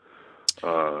woman.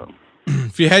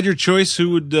 If you had your choice,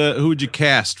 who would you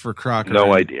cast for Crocker?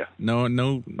 No idea. No.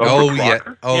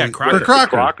 Crocker. For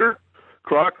Crocker.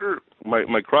 Crocker.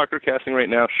 My Crocker casting right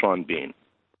now, Sean Bean.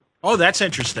 Oh, that's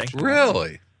interesting.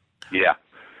 Really? Yeah.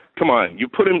 Come on.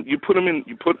 Think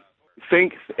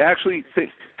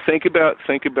about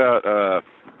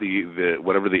the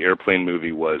whatever the airplane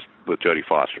movie was with Jodie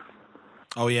Foster.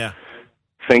 Oh yeah.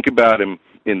 Think about him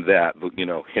in that,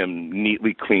 him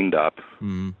neatly cleaned up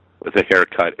with a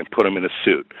haircut and put him in a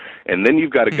suit. And then you've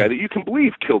got a guy that you can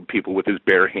believe killed people with his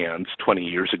bare hands 20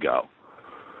 years ago.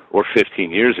 Or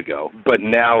 15 years ago, but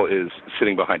now is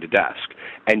sitting behind a desk,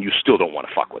 and you still don't want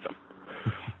to fuck with him.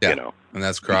 Yeah, and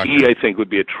that's Crocker. He, I think, would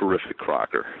be a terrific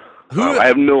Crocker. I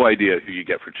have no idea who you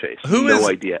get for Chase. No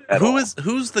idea at all.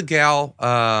 Who's the gal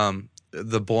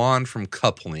the blonde from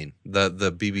Coupling,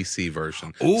 the BBC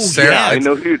version. Oh, Sarah, yeah, I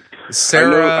know who.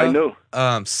 Sarah. I know.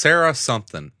 Sarah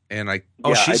something, and I.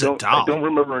 Oh, she's a doll. I don't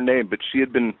remember her name, but she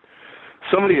had been.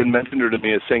 Somebody had mentioned her to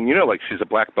me as saying, like she's a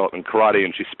black belt in karate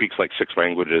and she speaks like 6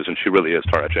 languages and she really is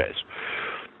Tara Chase.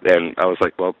 And I was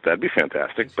like, well, that'd be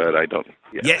fantastic, but I don't.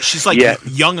 Yeah, she's like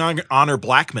young Honor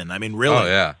Blackman. I mean, really.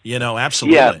 Oh, yeah.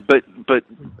 Absolutely. Yeah,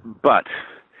 but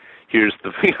here's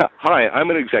the thing. Hi,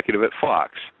 I'm an executive at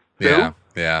Fox. Yeah.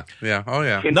 Oh,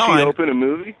 yeah. Can she open a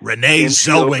movie? Renee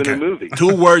Zellweger.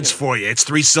 2 words for you. It's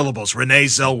 3 syllables. Renee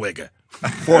Zellweger.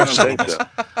 4 syllables.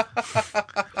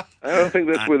 I don't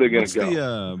think that's where they're going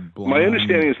to go. My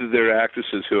understanding is that there are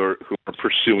actresses who are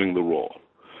pursuing the role.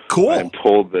 Cool. I'm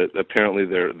told that apparently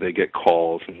they get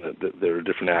calls and that there are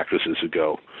different actresses who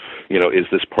go, is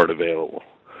this part available?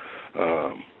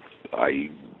 But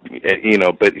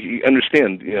you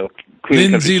understand,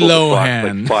 Queen Lindsay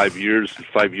Lohan, like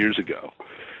 5 years ago,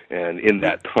 and in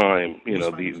that time,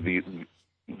 the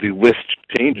list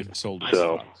changes.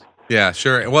 So. Yeah,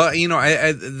 sure. Well,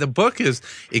 the book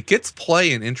it gets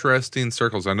play in interesting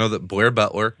circles. I know that Blair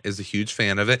Butler is a huge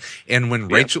fan of it, and when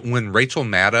Rachel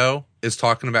Maddow is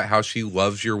talking about how she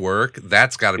loves your work,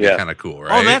 that's got to be kind of cool,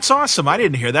 right? Oh, that's awesome! I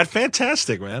didn't hear that.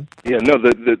 Fantastic, man. Yeah, no.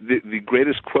 The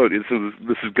greatest quote is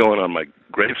this is going on my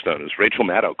gravestone. Is Rachel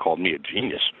Maddow called me a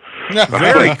genius?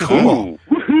 Very cool.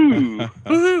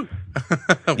 Woohoo!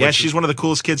 Yeah, she's one of the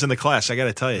coolest kids in the class. I got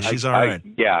to tell you, she's all right.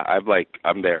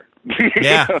 I'm there.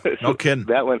 Yeah, no kidding.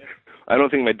 That one, I don't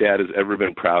think my dad has ever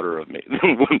been prouder of me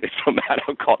than when Rachel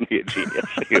Maddow called me a genius.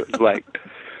 He was like,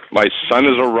 my son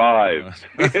has arrived.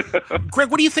 Greg,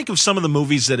 what do you think of some of the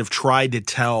movies that have tried to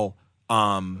tell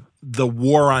the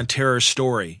war on terror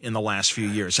story in the last few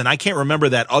years? And I can't remember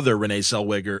that other Renee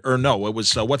Zellweger, or no, it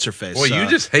was what's her face? Well, you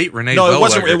just hate Renee. No,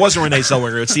 Zellweger. it wasn't Renee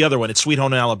Zellweger. It's the other one. It's Sweet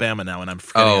Home Alabama now, and I'm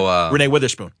forgetting Renee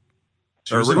Witherspoon.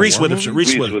 Or Reese Witherspoon.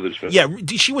 Reese Witherspoon. Yeah,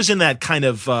 she was in that kind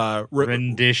of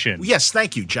rendition. Yes,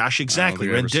 thank you, Josh. Exactly,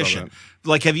 rendition.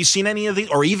 Like, have you seen any of these?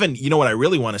 Or even, what I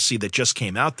really want to see that just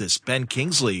came out, this Ben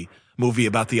Kingsley movie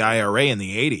about the IRA in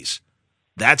the 80s.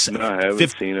 That's I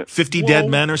haven't seen it. 50 Dead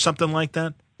Men or something like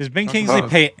that. Does Ben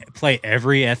Kingsley play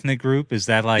every ethnic group? Is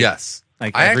that like yes?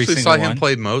 Like I every actually saw him one?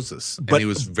 play Moses, and he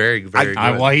was very, very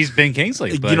good. Well, he's Ben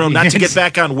Kingsley. But not to get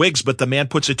back on wigs, but the man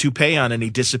puts a toupee on and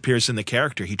he disappears in the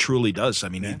character. He truly does. I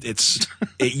mean,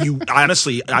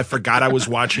 honestly, I forgot I was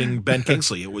watching Ben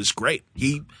Kingsley. It was great.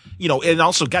 He, and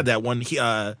also got that one,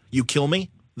 You Kill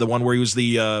Me, the one where he was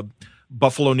the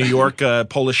Buffalo, New York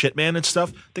Polish hitman and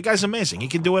stuff. The guy's amazing. He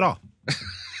can do it all.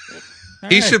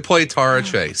 He should play Tara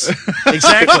Chase.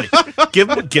 Exactly. Give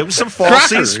him some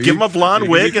falsies, give him a blonde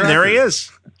wig, and there he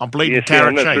is. I'm bleeding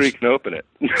Tara Chase. I'm not sure he can open it.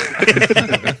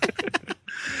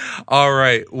 All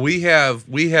right, we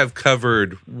have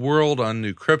covered World on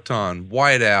New Krypton,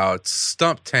 Whiteout,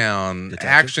 Stumptown,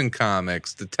 Action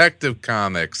Comics, Detective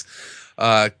Comics,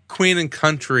 Queen and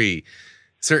Country.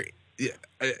 Sir,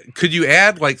 could you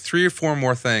add like 3 or 4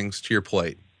 more things to your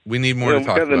plate? We need more to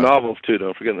talk about. We got the novels, too.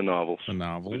 Don't forget the novels. The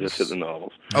novels. We just said the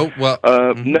novels. Oh, well.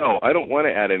 No, I don't want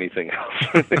to add anything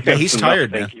else. Yeah, he's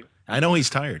tired, man. Thank you. I know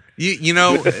he's tired.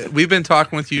 We've been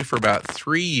talking with you for about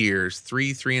 3 years,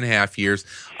 three and a half years.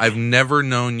 I've never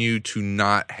known you to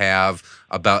not have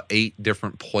about 8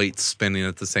 different plates spinning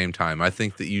at the same time. I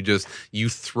think that you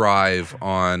thrive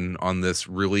on this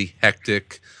really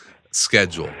hectic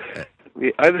schedule.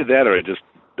 Either that or I just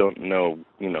don't know,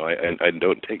 I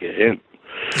don't take a hint.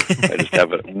 I just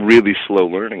have a really slow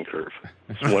learning curve.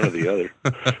 It's one or the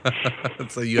other.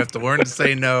 So you have to learn to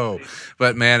say no.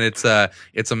 But man, it's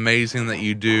amazing that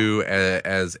you do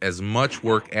as much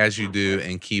work as you do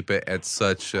and keep it at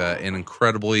such an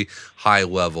incredibly high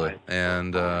level.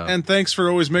 And thanks for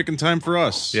always making time for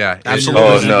us. Yeah,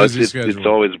 absolutely. It's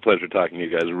always a pleasure talking to you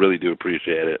guys. I really do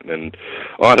appreciate it. And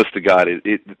honest to God,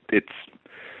 it's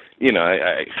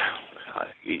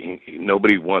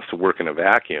nobody wants to work in a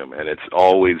vacuum, and it's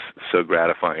always so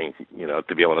gratifying,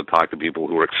 to be able to talk to people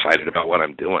who are excited about what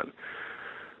I'm doing.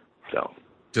 So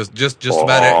just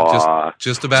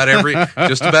about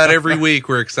every week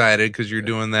we're excited because you're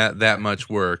doing that much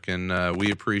work, and we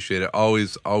appreciate it.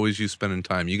 Always you spending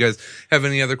time. You guys have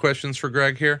any other questions for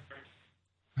Greg here?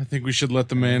 I think we should let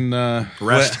the man rest.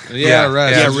 Rest. Yeah,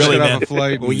 really, man. Have a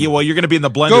flight. Well, you're going to be in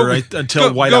the blender until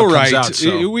Whiteout comes out.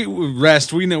 So. We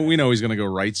rest. We know he's going to go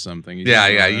write something.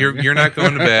 You're not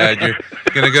going to bed.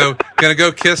 You're gonna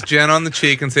go kiss Jen on the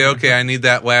cheek and say, "Okay, I need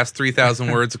that last 3,000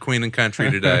 words of Queen and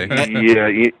Country today." Yeah,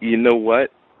 you know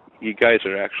what? you guys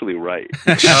are actually right.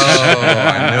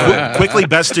 Quickly,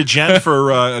 best to Jen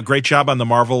for a great job on the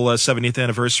Marvel 70th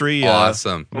anniversary.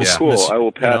 Awesome. Yeah. Cool. I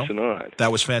will pass it on.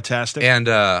 That was fantastic. And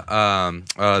the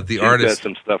She's artist got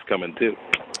some stuff coming too.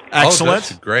 Excellent.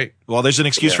 That's great. Well, there's an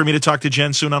excuse for me to talk to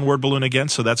Jen soon on Word Balloon again,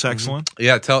 so that's excellent.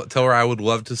 Yeah, tell her I would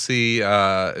love to see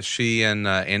she and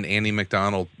Annie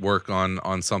McDonald work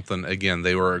on something again.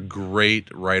 They were a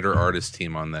great writer-artist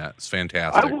team on that. It's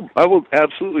fantastic. I will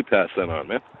absolutely pass that on,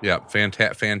 man. Yeah,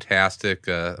 fantastic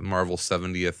Marvel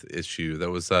 70th issue. That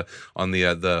was on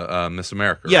the Miss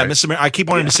America. Yeah, right? Miss America. I keep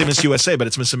wanting to say Miss USA, but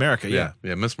it's Miss America. Yeah,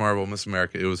 Miss Marvel, Miss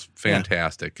America. It was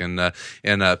fantastic, and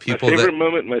people.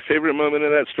 My favorite moment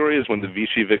of that story is when the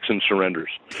Vichy Vixen surrenders.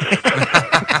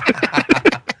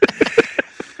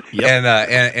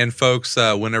 And folks,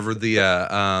 whenever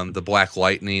the Black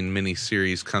Lightning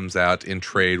miniseries comes out in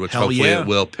trade, which hopefully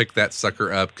we'll pick that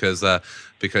sucker up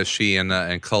because she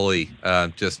and Cully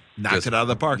just knocked it out of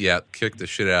the park. Yeah, kicked the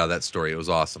shit out of that story. It was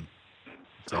awesome.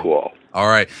 So, cool. All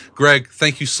right, Greg,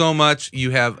 thank you so much.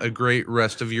 You have a great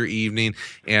rest of your evening,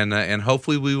 and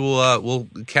hopefully we'll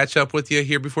catch up with you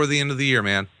here before the end of the year,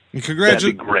 man. And that'd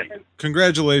be great.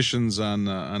 Congratulations on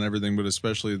everything, but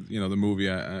especially the movie.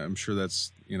 I'm sure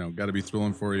that's got to be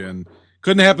thrilling for you, and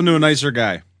couldn't happen to a nicer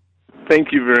guy.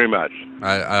 Thank you very much.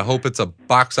 I hope it's a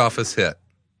box office hit.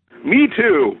 Me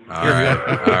too. All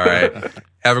right.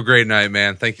 Have a great night,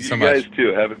 man. Thank you so much. You guys too.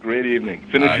 Have a great evening.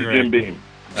 Finish your Jim Beam.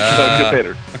 Talk to you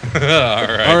later.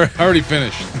 All right. Already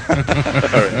finished. All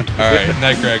right.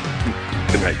 Night, Greg.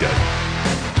 Good night, guys.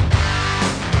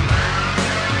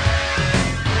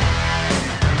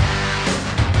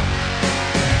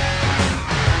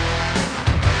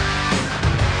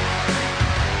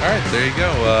 All right, there you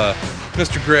go,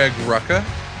 Mr. Greg Rucka,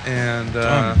 and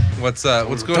what's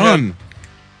going on?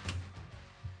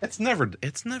 It's never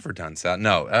done, Sal.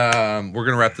 No, we're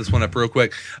gonna wrap this one up real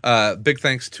quick. Big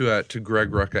thanks to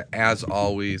Greg Rucka as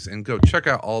always, and go check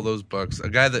out all those books. A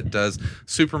guy that does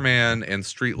Superman and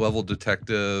street level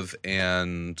detective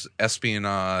and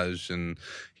espionage, and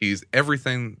he's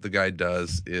everything the guy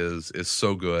does is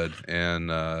so good,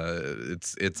 and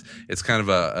it's kind of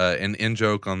an in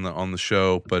joke on the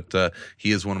show, but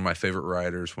he is one of my favorite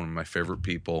writers, one of my favorite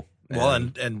people. Well,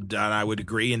 and I would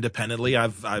agree independently.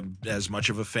 I'm as much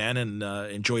of a fan and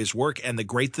enjoy his work. And the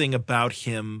great thing about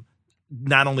him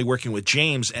not only working with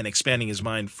James and expanding his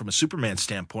mind from a Superman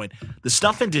standpoint, the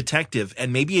stuff in Detective,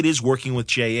 and maybe it is working with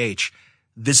JH,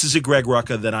 this is a Greg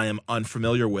Rucka that I am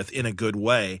unfamiliar with in a good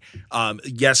way.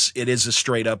 Yes, it is a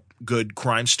straight up good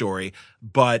crime story,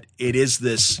 but it is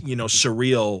this,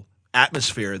 surreal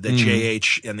atmosphere that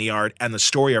JH and the art and the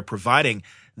story are providing.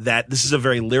 That this is a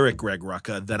very lyric Greg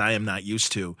Rucka that I am not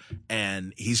used to,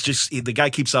 and the guy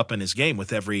keeps up in his game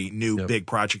with every new big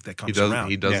project that comes around.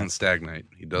 He doesn't stagnate.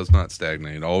 He does not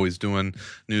stagnate. Always doing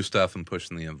new stuff and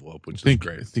pushing the envelope, which is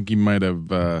great. I think he might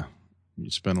have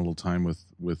spent a little time with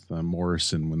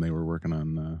Morrison when they were working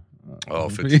on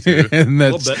 52, and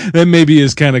that maybe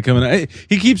is kind of coming.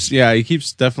 He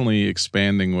keeps definitely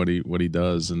expanding what he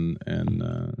does, and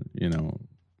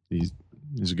he's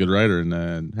a good writer and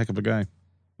a heck of a guy.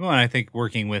 Well, and I think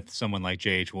working with someone like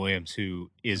J.H. Williams,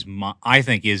 who I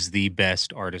think is the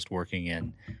best artist working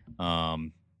in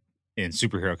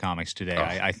superhero comics today.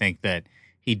 I think that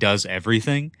he does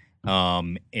everything,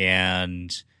 and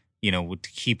to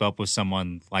keep up with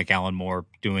someone like Alan Moore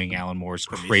doing Alan Moore's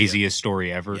craziest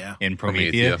story ever in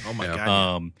Promethea. Oh my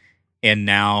God! And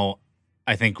now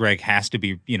I think Greg has to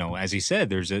be, as he said,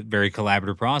 there's a very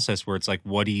collaborative process where it's like,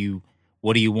 what do you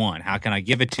want? How can I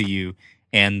give it to you?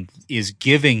 And is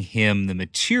giving him the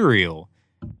material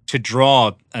to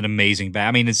draw an amazing bat.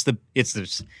 I mean, and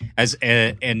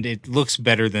it looks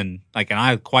better than and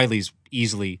I quietly is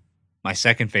easily my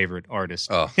second favorite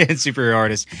artist and superhero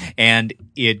artist, and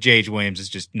J.H. Williams is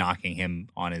just knocking him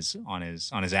on his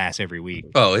ass every week.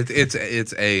 Oh,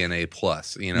 it's A and A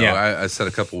plus. I said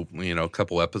a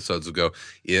couple episodes ago,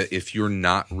 if you're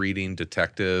not reading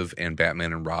Detective and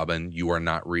Batman and Robin, you are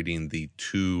not reading the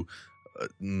two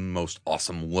most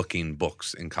awesome looking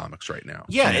books in comics right now.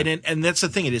 Yeah, and that's the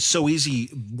thing. It is so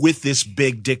easy with this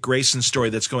big Dick Grayson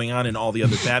story that's going on in all the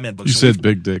other Batman books. You said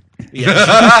Big Dick. Yeah.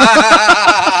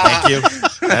 Thank you.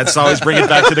 That's always bring it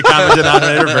back to the common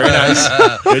denominator. Very nice.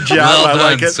 Good job. Well I done,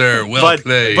 like it. sir. Well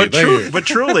played. But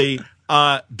truly,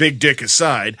 big dick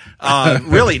aside,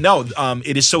 really, no,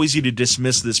 it is so easy to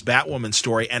dismiss this Batwoman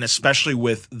story, and especially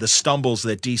with the stumbles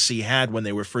that DC had when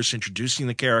they were first introducing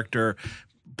the character,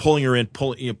 pulling her in,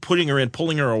 putting her in,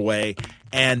 pulling her away,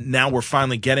 and now we're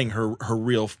finally getting her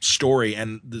real story,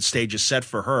 and the stage is set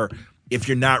for her. If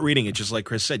you're not reading it, just like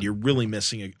Chris said, you're really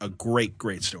missing a great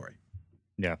story.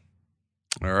 Yeah.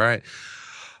 All right.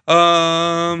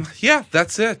 Yeah,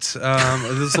 that's it. This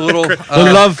is a little the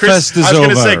love fest is over. I was going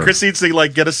to say, Chris needs to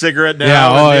get a cigarette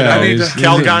now. Yeah, I need to,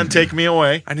 Calgon, take me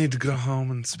away. I need to go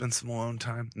home and spend some alone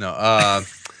time. No,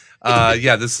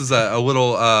 yeah, this is a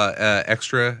little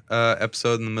extra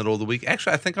episode in the middle of the week.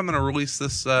 Actually, I think I'm going to release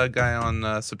this guy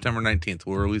on September 19th.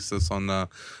 We'll release this on the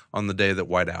day that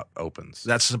Whiteout opens.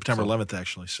 That's September 11th,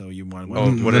 actually. So you might.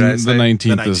 What did I say? The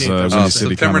 19th is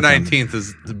September 19th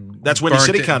is. That's when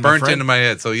CityCon burnt into my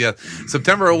head. So yeah,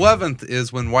 September 11th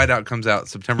is when Whiteout comes out.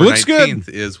 September 19th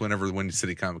is whenever the Windy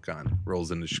City Comic Con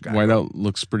rolls into Chicago. Whiteout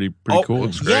looks pretty cool.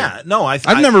 Looks great. Yeah, no, I've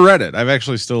never read it. I've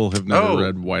actually still have never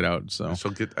read Whiteout. So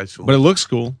but it looks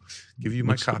cool. Give you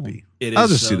my copy. Cool. I'll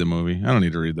just see the movie. I don't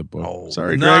need to read the book.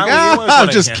 Sorry, no, Greg. I'm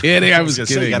just kidding. I was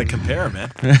kidding. You got to compare,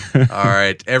 man. All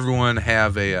right, everyone,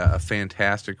 have a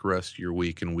fantastic rest of your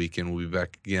week and weekend. We'll be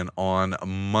back again on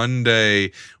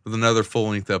Monday with another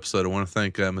full-length episode. I want to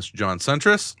thank Mr. John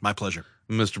Centris. My pleasure.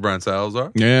 Mr. Brian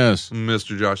Salazar. Yes.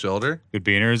 Mr. Josh Elder. Good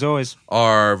being here as always.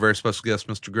 Our very special guest,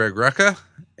 Mr. Greg Rucka.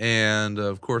 And,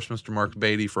 of course, Mr. Mark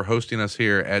Beatty for hosting us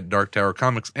here at Dark Tower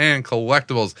Comics and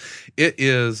Collectibles. It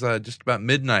is just about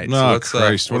midnight. Oh, so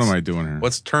Christ. What am I doing here?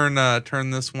 Let's turn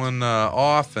this one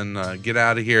off and get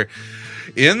out of here.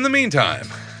 In the meantime...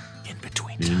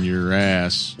 In your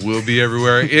ass. We'll be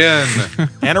everywhere in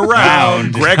and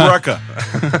around Greg Rucka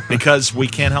because we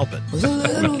can't help it.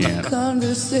 We can't.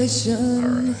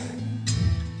 Conversation.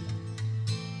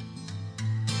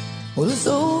 Well, it's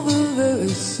over very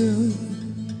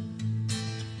soon.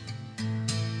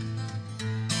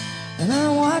 And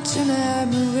I watch in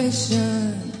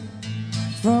admiration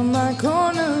from my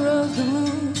corner of the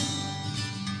room.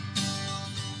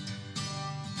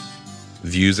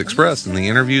 Views expressed in the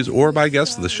interviews or by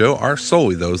guests of the show are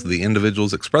solely those of the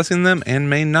individuals expressing them and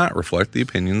may not reflect the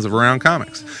opinions of Around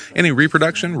Comics. Any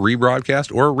reproduction,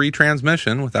 rebroadcast, or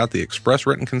retransmission without the express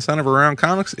written consent of Around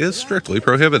Comics is strictly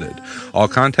prohibited. All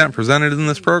content presented in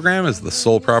this program is the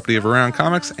sole property of Around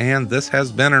Comics, and this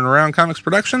has been an Around Comics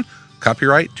production.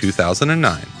 Copyright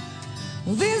 2009.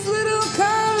 These little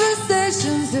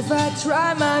conversations, if I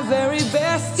try my very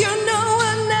best, you know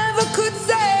I never could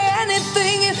say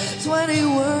anything in 20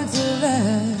 words or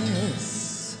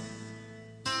less.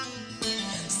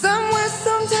 Somewhere,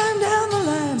 sometime down the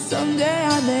line, someday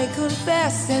I may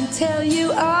confess and tell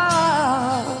you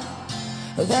all.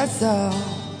 That's all.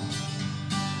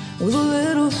 With a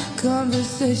little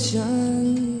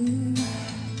conversation.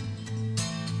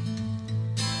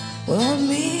 Well, I'm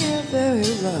being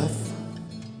very rough.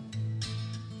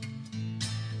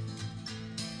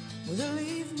 Will you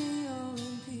leave me all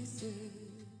in pieces?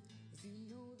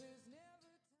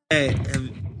 Hey,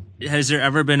 has there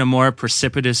ever been a more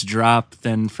precipitous drop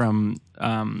than from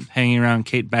hanging around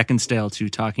Kate Beckinsale to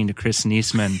talking to Chris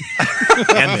Niesman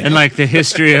and like the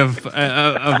history of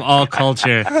all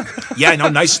culture? Yeah, I know.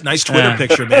 Nice Twitter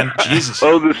picture, man. Jesus.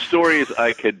 Oh, the stories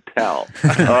I could tell.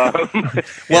 Well,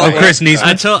 Chris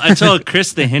Niesman. I told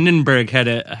Chris the Hindenburg had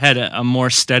a more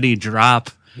steady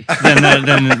drop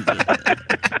than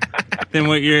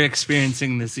what you're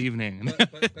experiencing this evening.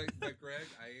 But Greg,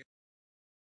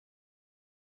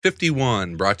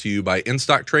 51, brought to you by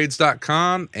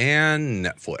InStockTrades.com and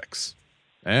Netflix.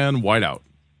 And Whiteout.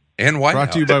 And Whiteout.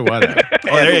 Brought to you by Whiteout.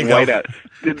 Oh, there you go. Whiteout.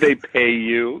 Did they pay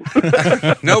you?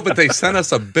 No, but they sent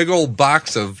us a big old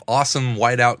box of awesome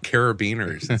Whiteout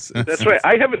carabiners. That's right.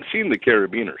 I haven't seen the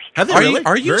carabiners. Have they Are really? you,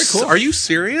 are you Very cool. are you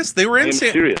serious? They were in I'm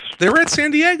serious. They were at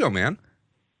San Diego, man.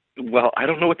 Well, I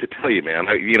don't know what to tell you, man.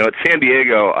 At San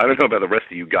Diego, I don't know about the rest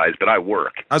of you guys, but I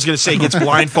work. I was going to say, he gets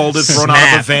blindfolded, thrown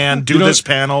out of a van, do this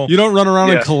panel. You don't run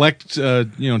around and collect,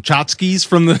 tchotchkes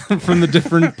from the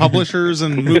different publishers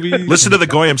and movies. Listen to the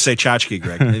Goyim say tchotchke,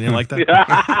 Greg. Didn't you like that?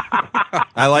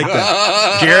 I like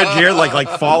that. Jared, like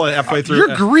fall halfway through.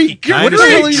 You're Greek. I What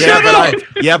understand. are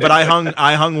you? But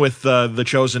I hung with the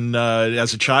Chosen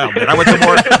as a child. Man. I went to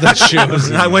more.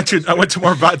 I went to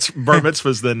more bar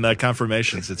mitzvahs than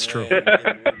confirmations. It's true.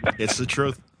 It's the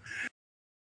truth.